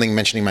I write something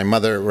mentioning my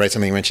mother, write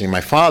something mentioning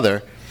my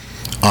father,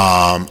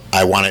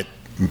 I want it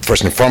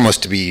first and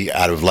foremost to be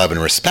out of love and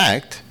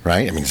respect,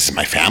 right? I mean, this is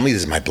my family,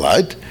 this is my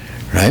blood,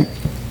 right?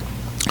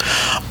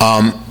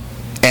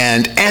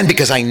 And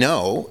because I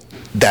know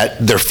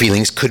that their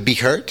feelings could be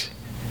hurt,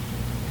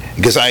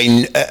 because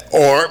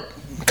or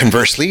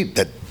conversely,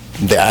 that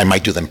I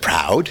might do them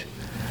proud,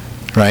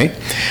 right?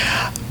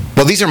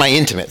 Well, these are my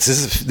intimates.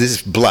 This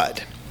is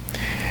blood.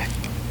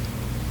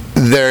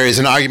 There is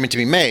an argument to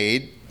be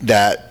made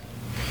that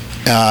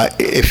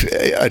if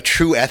a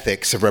true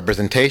ethics of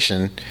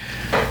representation,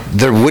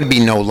 there would be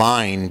no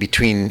line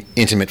between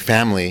intimate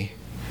family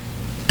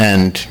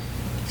and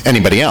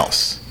anybody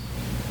else.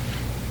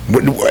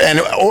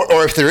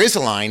 Or if there is a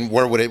line,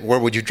 where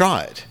would you draw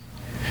it?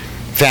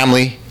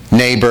 Family,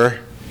 neighbor,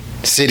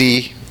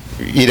 city,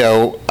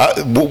 where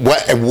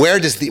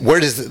does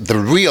the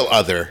real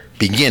other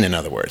begin? In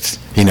other words,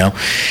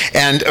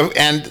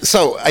 and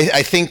so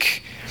I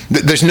think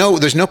there's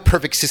no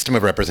perfect system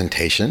of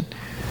representation,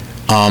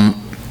 and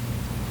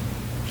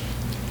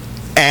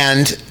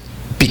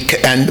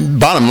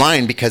bottom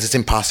line, because it's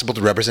impossible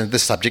to represent the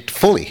subject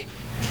fully.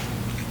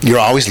 You're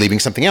always leaving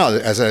something out,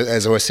 as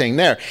I was saying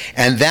there.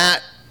 And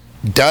that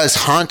does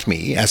haunt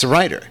me as a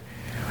writer.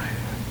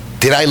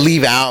 Did I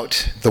leave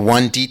out the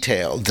one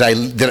detail?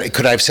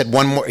 Could I have said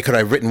one more? Could I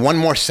have written one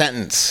more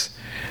sentence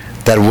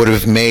that would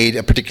have made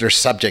a particular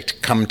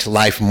subject come to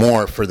life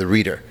more for the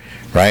reader,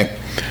 right?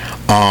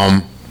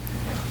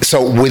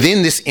 So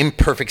within this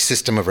imperfect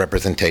system of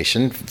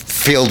representation,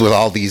 filled with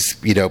all these,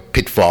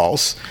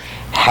 pitfalls,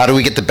 how do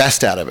we get the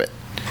best out of it?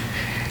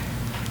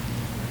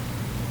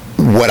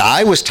 What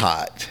I was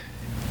taught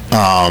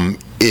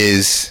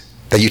is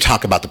that you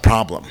talk about the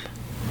problem,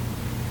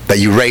 that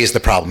you raise the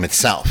problem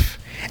itself,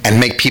 and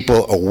make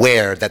people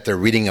aware that they're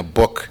reading a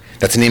book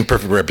that's an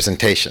imperfect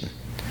representation,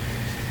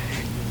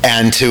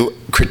 and to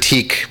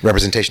critique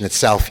representation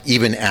itself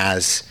even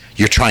as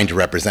you're trying to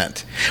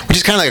represent, which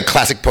is kind of like a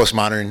classic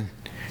postmodern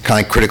kind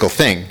of like critical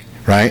thing,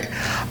 right?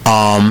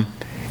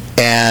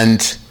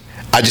 And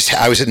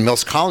I was at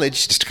Mills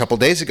College just a couple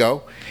days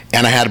ago,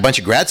 and I had a bunch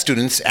of grad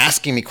students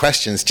asking me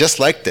questions just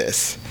like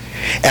this.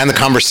 And the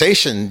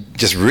conversation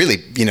just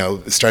really,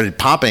 started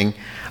popping.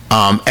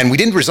 And we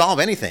didn't resolve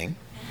anything.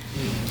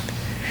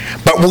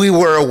 But we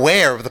were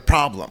aware of the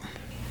problem.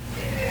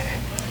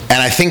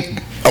 And I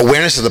think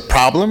awareness of the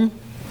problem,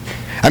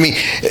 I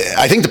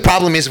think the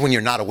problem is when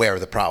you're not aware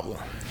of the problem.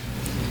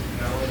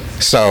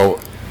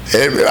 So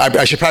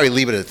I should probably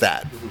leave it at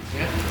that.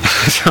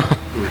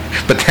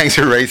 But thanks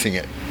for raising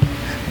it.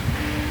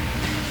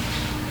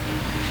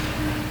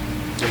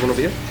 Everyone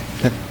over here?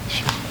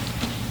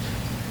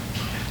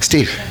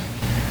 Steve.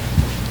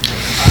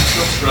 I'm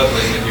still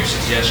struggling with your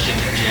suggestion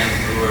that Jan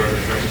Brewer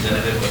is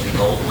representative of the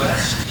Old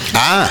West.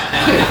 And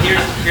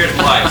here's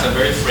why, because I'm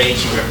very afraid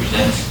she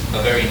represents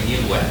a very new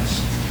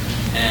West.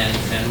 And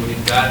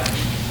we've got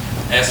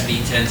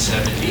SB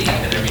 1070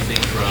 and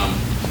everything from,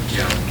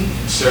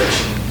 search,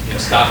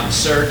 stop and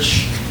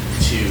search,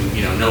 to,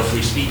 no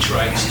free speech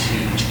rights, to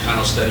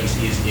Chicano studies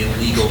is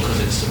illegal because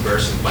it's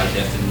subversive by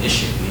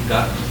definition. We've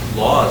got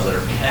laws that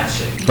are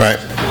passing,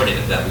 supported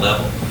at that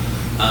level.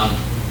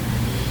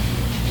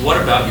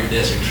 What about your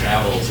desert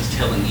travels is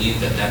telling you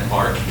that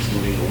arc is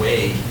moving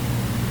away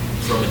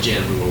from a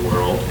Jan Brewer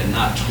world and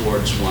not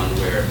towards one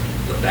where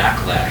the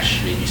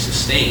backlash may be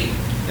sustained,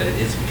 that it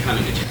is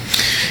becoming a Jan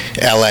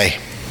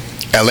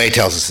LA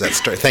tells us that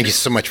story. Thank you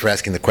so much for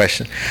asking the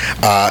question.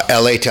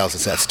 LA tells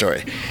us that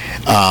story.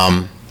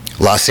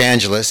 Los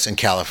Angeles and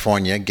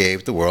California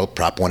gave the world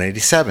Prop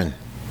 187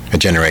 a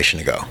generation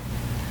ago.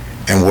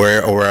 And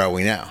where are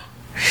we now?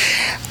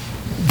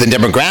 The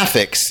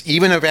demographics,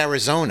 even of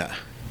Arizona,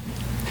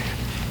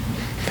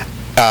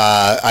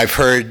 I've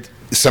heard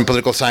some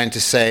political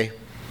scientists say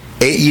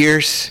 8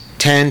 years,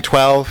 10,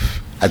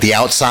 12, at the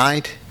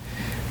outside,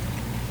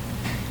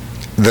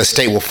 the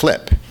state will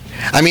flip.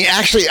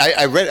 Actually,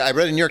 I read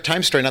a New York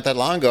Times story not that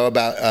long ago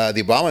about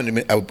the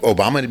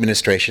Obama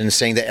administration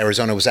saying that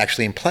Arizona was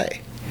actually in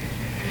play.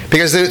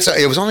 Because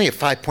it was only a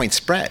 5-point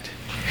spread.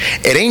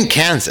 It ain't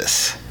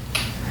Kansas,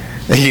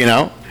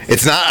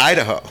 It's not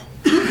Idaho.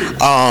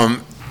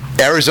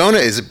 Arizona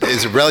is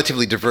a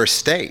relatively diverse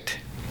state,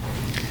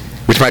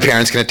 which my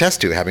parents can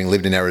attest to, having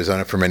lived in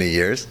Arizona for many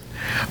years.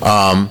 It's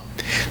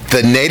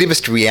a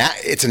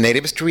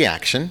nativist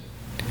reaction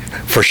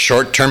for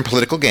short-term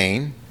political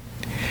gain,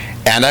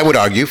 and I would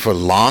argue for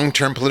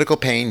long-term political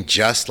pain,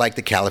 just like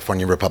the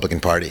California Republican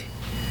Party.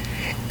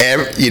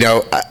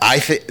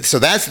 So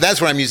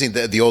that's where I'm using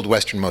the old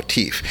Western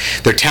motif.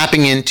 They're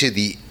tapping into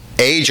the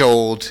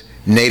age-old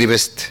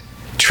nativist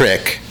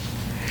trick,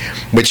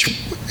 which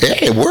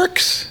it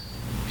works,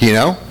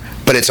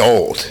 but it's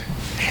old,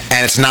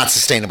 and it's not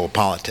sustainable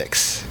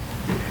politics,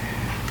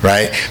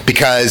 right?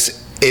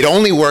 Because it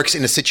only works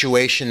in a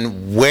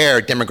situation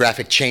where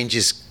demographic change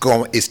is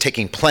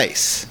taking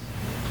place.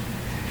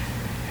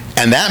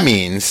 And that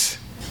means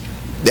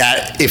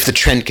that if the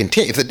trend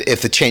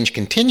if the change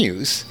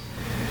continues,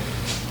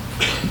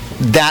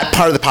 that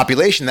part of the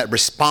population that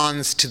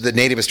responds to the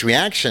nativist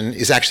reaction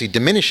is actually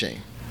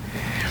diminishing.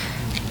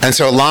 And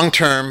so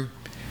long-term,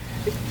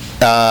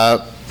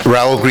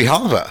 Raul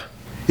Grijalva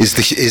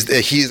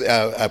he's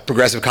a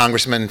progressive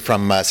congressman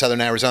from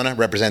southern Arizona,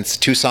 represents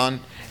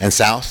Tucson and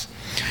South.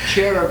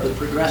 Chair of the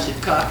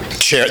Progressive Caucus.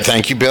 Chair,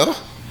 thank you, Bill.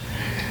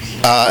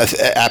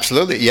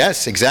 Absolutely,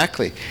 yes,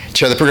 exactly.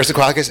 Chair of the Progressive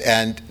Caucus,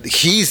 and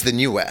he's the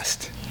New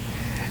West.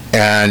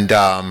 And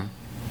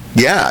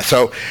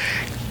so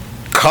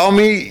call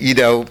me,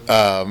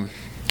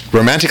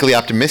 romantically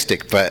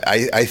optimistic, but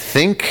I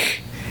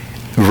think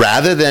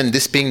rather than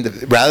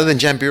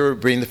Jan Bureau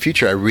being the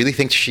future, I really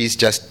think she's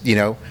just,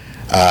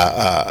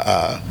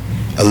 a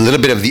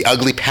little bit of the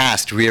ugly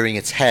past rearing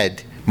its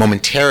head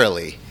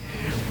momentarily.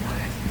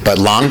 But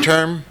long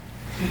term,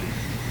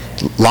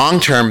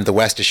 the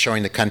West is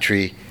showing the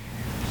country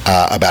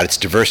about its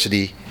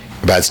diversity,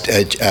 about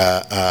its,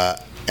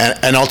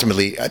 and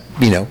ultimately,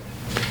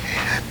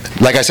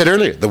 like I said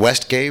earlier, the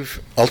West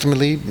gave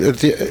ultimately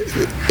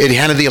it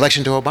handed the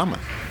election to Obama.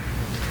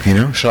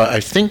 So I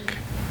think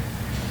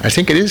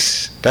it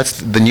is. That's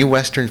the new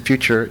Western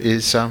future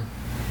is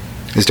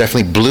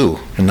definitely blue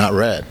and not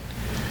red.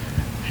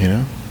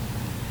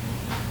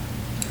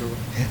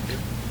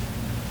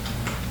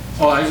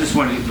 Oh, I was just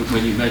wondering,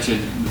 when you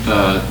mentioned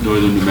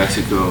northern New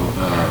Mexico,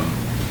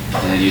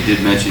 and you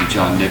did mention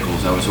John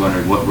Nichols, I was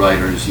wondering what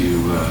writers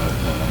you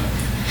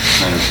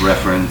kind of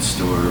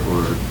referenced or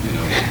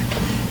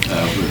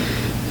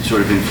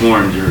sort of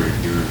informed your I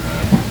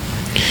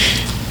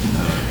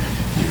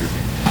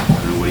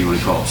don't know, what do you want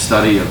to call it,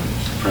 study of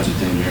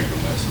present-day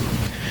American West,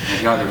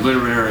 either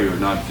literary or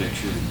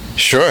nonfiction.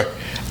 Sure.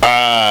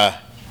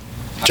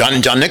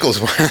 John Nichols,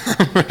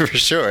 for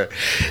sure.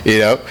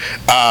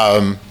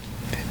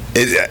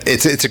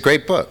 It's a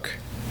great book,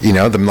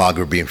 The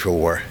Malaga Bienful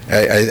War.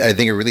 I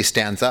think it really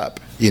stands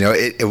up.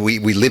 We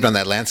lived on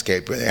that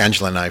landscape,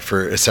 Angela and I,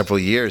 for several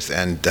years,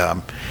 and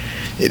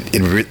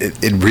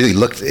it really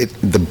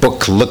the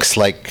book looks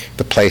like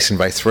the place and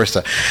vice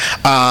versa.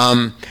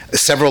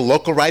 Several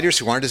local writers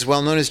who aren't as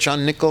well known as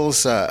John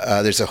Nichols.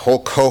 There's a whole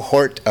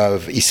cohort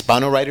of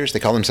Hispano writers. They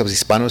call themselves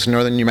Hispanos in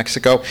northern New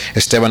Mexico.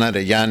 Esteban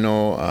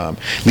Arellano,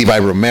 Levi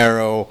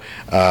Romero,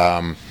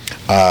 and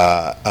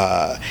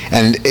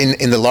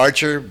in the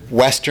larger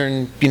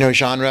Western,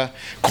 genre,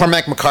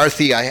 Cormac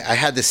McCarthy. I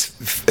had this,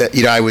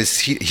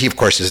 he of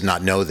course does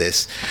not know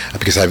this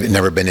because I've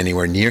never been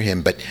anywhere near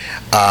him, but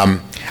I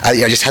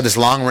just had this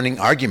long-running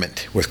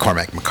argument with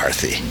Cormac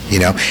McCarthy,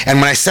 And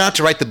when I set out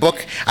to write the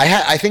book,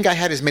 I think I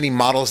had as many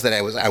models that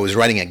I was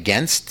writing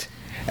against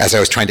as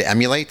I was trying to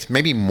emulate,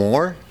 maybe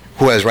more.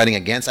 Who I was writing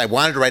against. I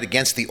wanted to write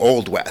against the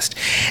Old West.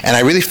 And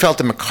I really felt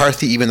that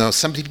McCarthy, even though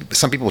some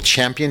people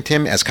championed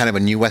him as kind of a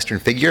new Western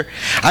figure,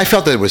 I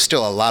felt that there was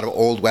still a lot of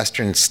Old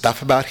Western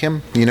stuff about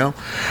him,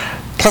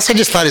 Plus, I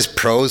just thought his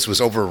prose was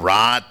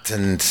overwrought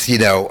and,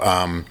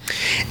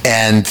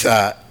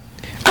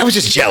 I was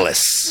just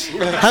jealous.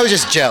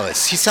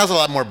 He sells a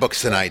lot more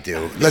books than I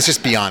do. Let's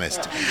just be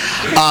honest.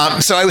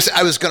 So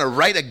I was going to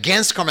write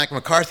against Cormac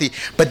McCarthy,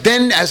 but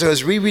then as I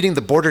was rereading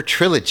the Border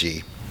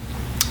Trilogy,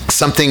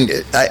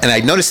 and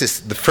I noticed this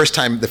the first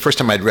time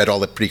I'd read all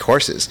the Pretty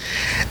Horses,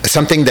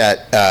 something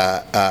that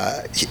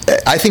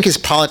I think his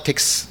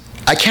politics,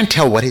 I can't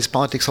tell what his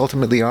politics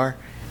ultimately are,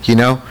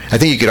 I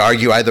think you could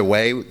argue either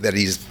way, that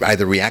he's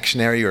either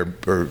reactionary or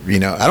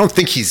I don't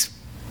think he's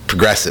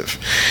progressive.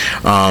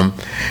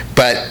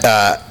 But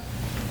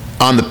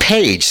on the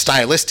page,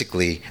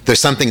 stylistically,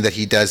 there's something that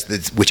he does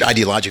which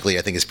ideologically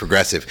I think is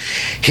progressive.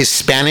 His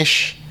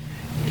Spanish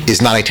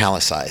is not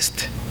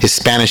italicized. His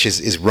Spanish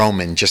is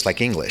Roman, just like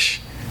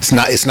English. It's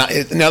not.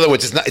 In other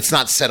words, it's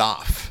not set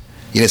off.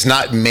 It's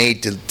not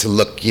made to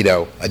look,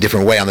 a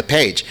different way on the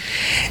page,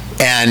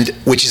 and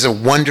which is a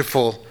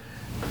wonderful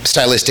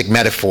stylistic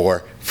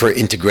metaphor for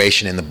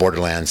integration in the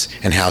borderlands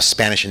and how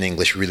Spanish and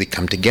English really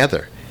come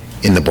together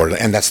in the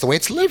borderlands. And that's the way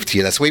it's lived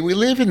here. That's the way we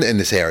live in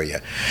this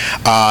area.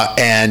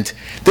 And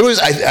there was,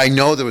 I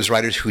know there was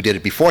writers who did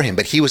it before him,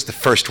 but he was the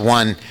first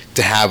one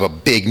to have a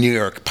big New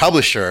York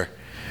publisher,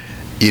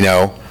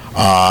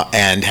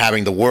 and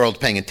having the world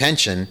paying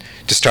attention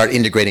to start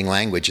integrating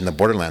language in the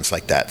borderlands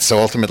like that. So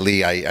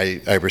ultimately, I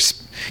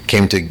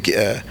came to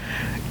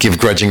give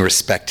grudging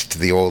respect to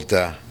the old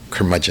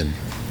curmudgeon.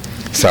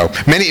 So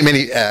many,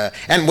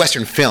 and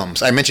Western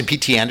films. I mentioned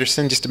P.T.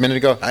 Anderson just a minute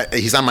ago.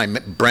 He's on my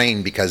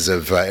brain because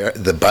of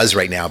the buzz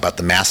right now about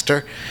The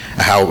Master,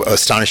 how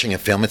astonishing a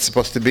film it's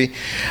supposed to be.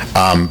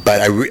 But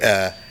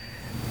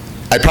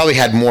I probably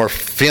had more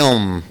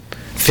film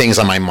things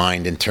on my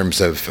mind in terms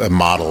of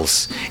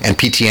models, and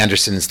P.T.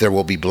 Anderson's There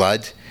Will Be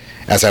Blood.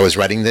 As I was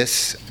writing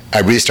this,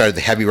 I really started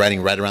the heavy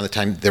writing right around the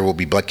time There Will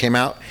Be Blood came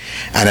out,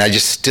 and I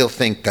just still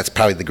think that's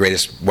probably the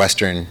greatest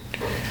Western.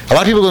 A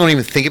lot of people don't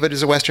even think of it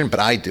as a Western, but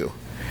I do.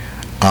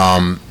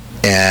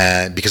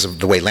 and because of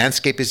the way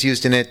landscape is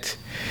used in it,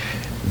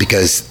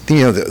 because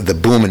the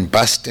boom and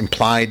bust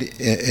implied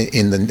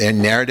in the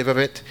narrative of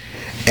it.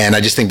 And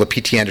I just think what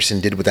P.T. Anderson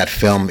did with that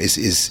film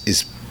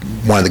is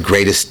one of the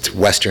greatest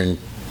Western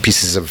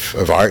pieces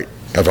of art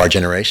of our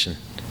generation.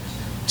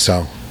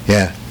 So,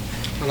 yeah.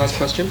 One last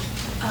question.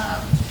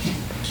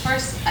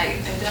 First, I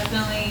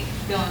definitely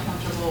feel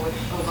uncomfortable with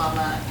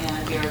Obama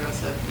and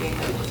Villaraigosa being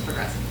labeled as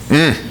progressives.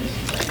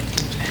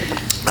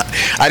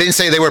 I didn't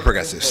say they were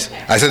progressives.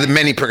 Okay. I said that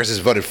many progressives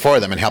voted for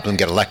them and helped them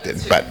get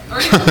elected. But or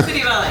even the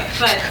city of LA.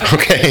 But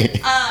okay.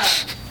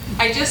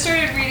 I just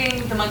started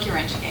reading The Monkey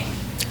Wrench Gang,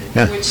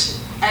 yeah. which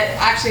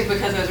actually,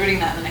 because I was reading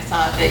that and I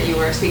saw that you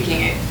were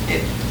speaking,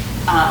 it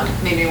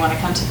made me want to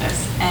come to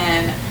this.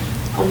 And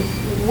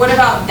what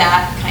about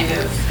that kind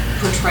of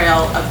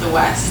portrayal of the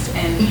West?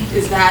 And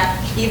is that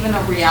even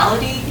a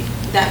reality?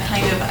 That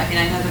kind of, I mean,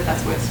 I know that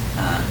that's what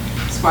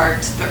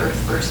sparked the Earth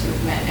First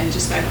movement, and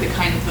just like the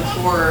kind of the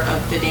horror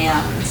of the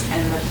dams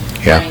and the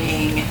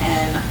mining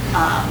and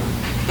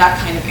that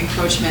kind of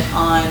encroachment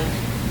on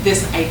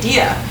this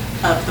idea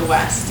of the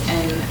West.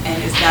 And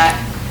is that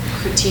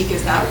critique,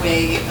 is that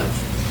way of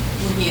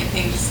looking at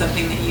things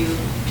something that you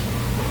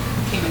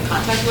came in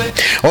contact with?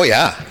 Oh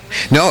yeah,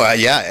 no,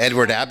 yeah.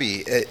 Ed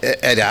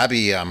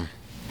Abbey.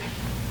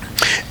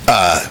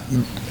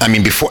 I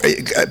mean, before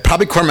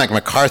probably Cormac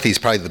McCarthy is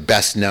probably the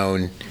best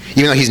known,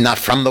 even though he's not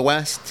from the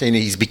West, and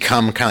he's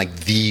become kind of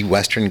like the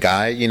Western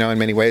guy, in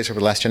many ways over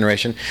the last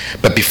generation.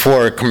 But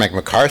before Cormac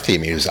McCarthy, I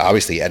mean, it was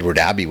obviously Edward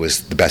Abbey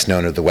was the best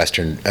known of the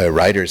Western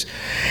writers,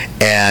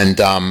 and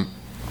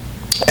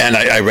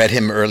I read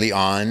him early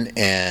on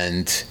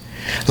and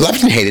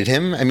loved and hated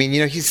him. I mean,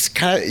 he's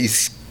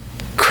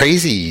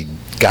crazy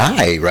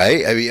guy,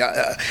 right? I mean,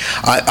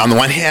 on the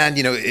one hand,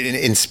 it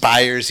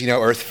inspires,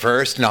 Earth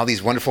First and all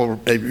these wonderful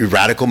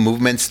radical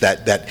movements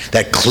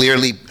that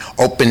clearly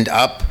opened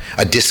up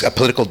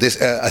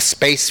a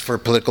space for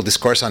political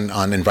discourse on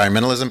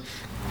environmentalism.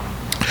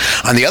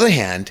 On the other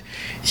hand,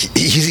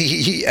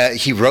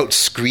 he wrote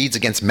screeds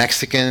against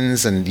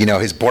Mexicans, and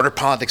his border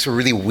politics were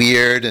really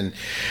weird, and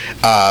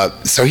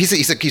so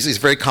he's a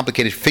very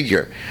complicated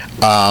figure.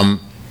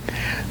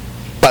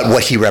 But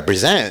what he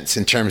represents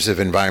in terms of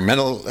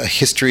environmental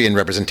history and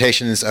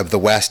representations of the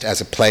West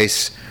as a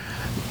place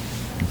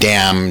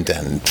damned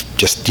and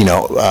just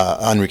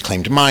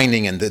unreclaimed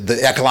mining and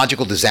the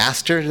ecological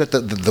disaster that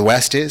the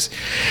West is.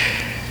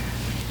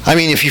 I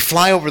mean, if you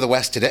fly over the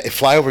West today,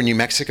 fly over New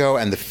Mexico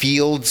and the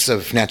fields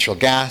of natural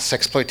gas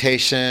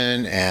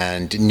exploitation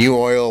and new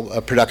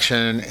oil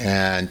production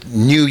and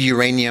new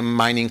uranium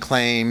mining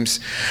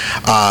claims,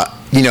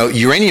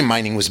 uranium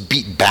mining was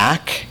beat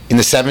back in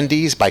the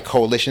 70s by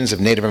coalitions of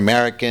Native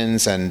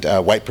Americans and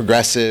white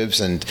progressives,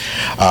 and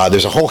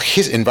there's a whole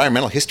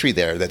environmental history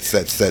there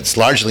that's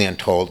largely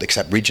untold,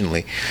 except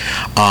regionally.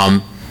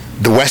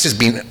 The West has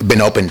been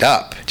opened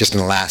up just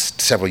in the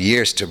last several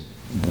years to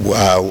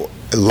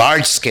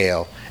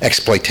large-scale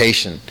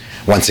exploitation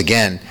once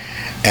again,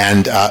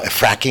 and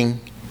fracking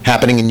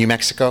happening in New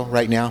Mexico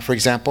right now, for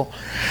example.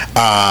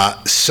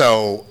 And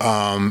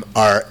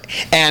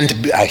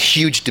a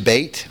huge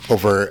debate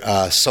over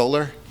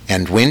solar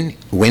and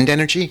wind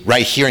energy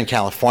right here in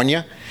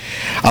California.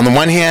 On the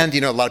one hand,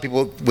 a lot of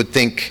people would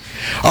think,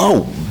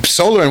 oh,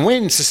 solar and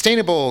wind,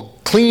 sustainable,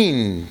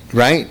 clean,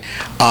 right?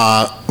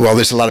 Well,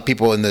 there's a lot of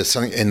people in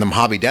the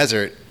Mojave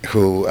Desert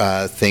who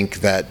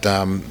think that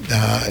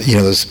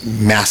those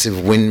massive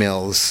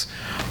windmills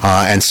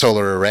and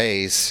solar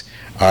arrays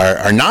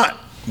are not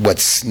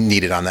what's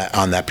needed in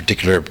that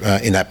particular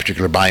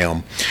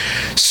biome.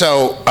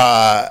 So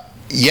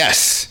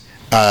yes,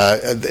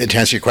 to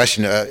answer your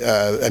question,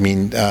 I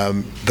mean,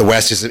 the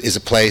West is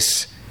a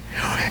place.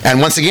 And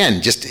once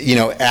again, just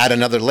add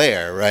another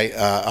layer, right,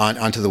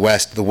 onto the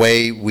West. The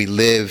way we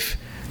live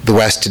the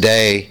West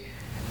today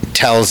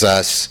tells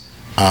us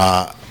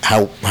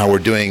how we're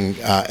doing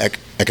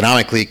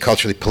economically,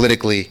 culturally,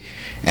 politically,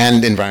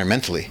 and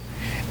environmentally.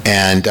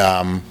 And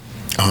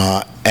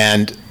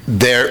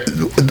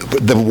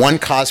the one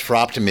cause for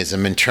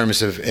optimism in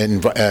terms of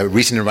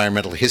recent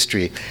environmental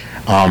history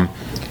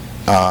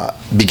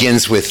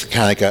begins with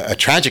kind of like a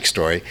tragic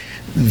story.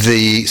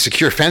 The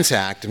Secure Fence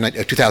Act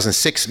of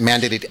 2006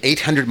 mandated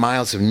 800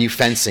 miles of new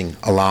fencing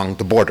along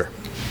the border,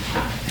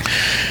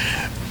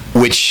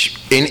 which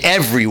in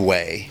every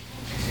way,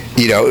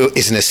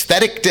 is an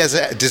aesthetic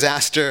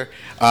disaster.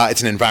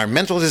 It's an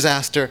environmental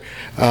disaster.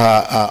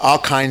 All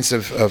kinds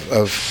of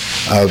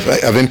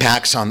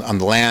impacts on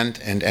the land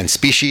and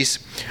species.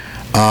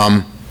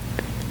 On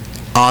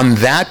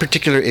that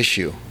particular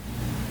issue,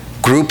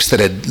 groups that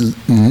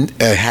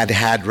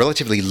had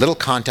relatively little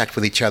contact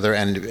with each other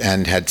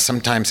and had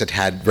sometimes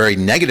had very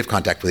negative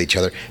contact with each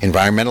other,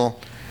 environmental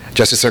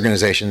justice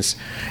organizations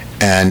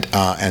and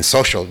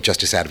social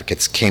justice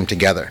advocates came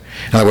together.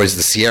 In other words,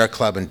 the Sierra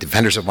Club and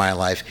Defenders of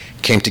Wildlife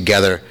came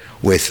together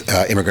with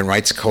immigrant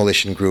rights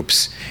coalition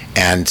groups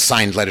and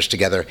signed letters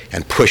together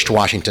and pushed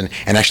Washington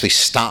and actually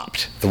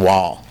stopped the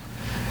wall.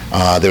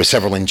 There were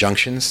several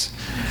injunctions.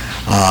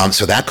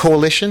 So that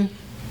coalition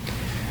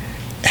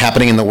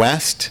happening in the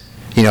West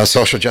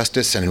social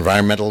justice and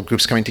environmental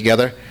groups coming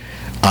together.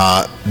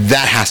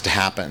 That has to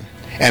happen.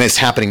 And it's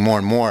happening more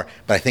and more,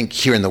 but I think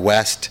here in the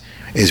West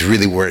is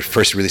really where it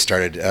first really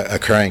started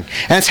occurring.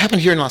 And it's happened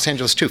here in Los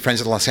Angeles too,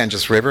 Friends of the Los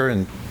Angeles River,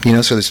 and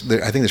so I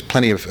think there's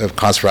plenty of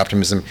cause for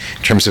optimism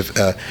in terms of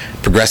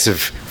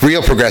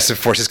real progressive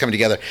forces coming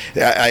together.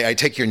 I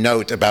take your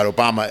note about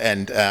Obama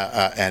and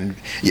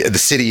the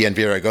city and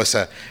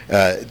Villaraigosa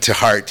to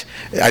heart.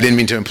 I didn't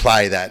mean to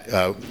imply that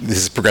this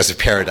is progressive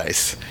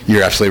paradise.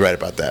 You're absolutely right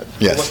about that.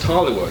 Yes. West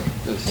Hollywood.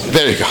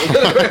 There you go.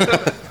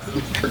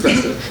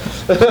 Progressive.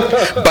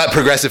 But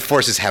progressive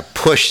forces have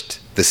pushed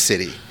the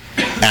city.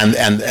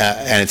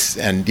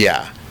 And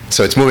yeah,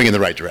 so it's moving in the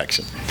right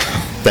direction.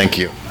 Thank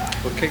you.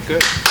 Okay,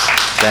 good.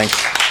 Thanks.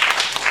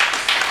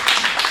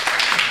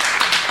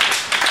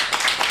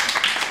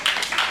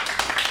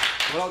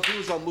 What I'll do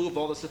is I'll move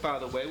all this stuff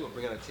out of the way. We'll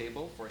bring out a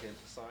table for him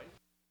to sign.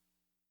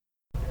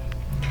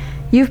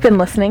 You've been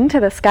listening to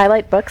the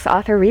Skylight Books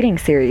author reading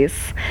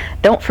series.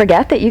 Don't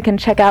forget that you can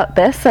check out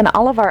this and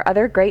all of our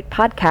other great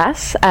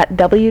podcasts at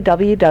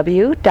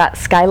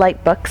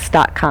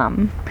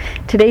www.skylightbooks.com.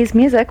 Today's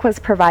music was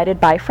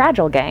provided by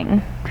Fragile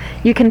Gang.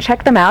 You can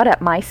check them out at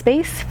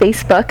MySpace,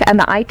 Facebook, and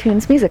the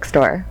iTunes Music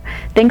Store.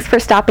 Thanks for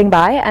stopping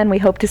by, and we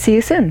hope to see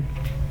you soon.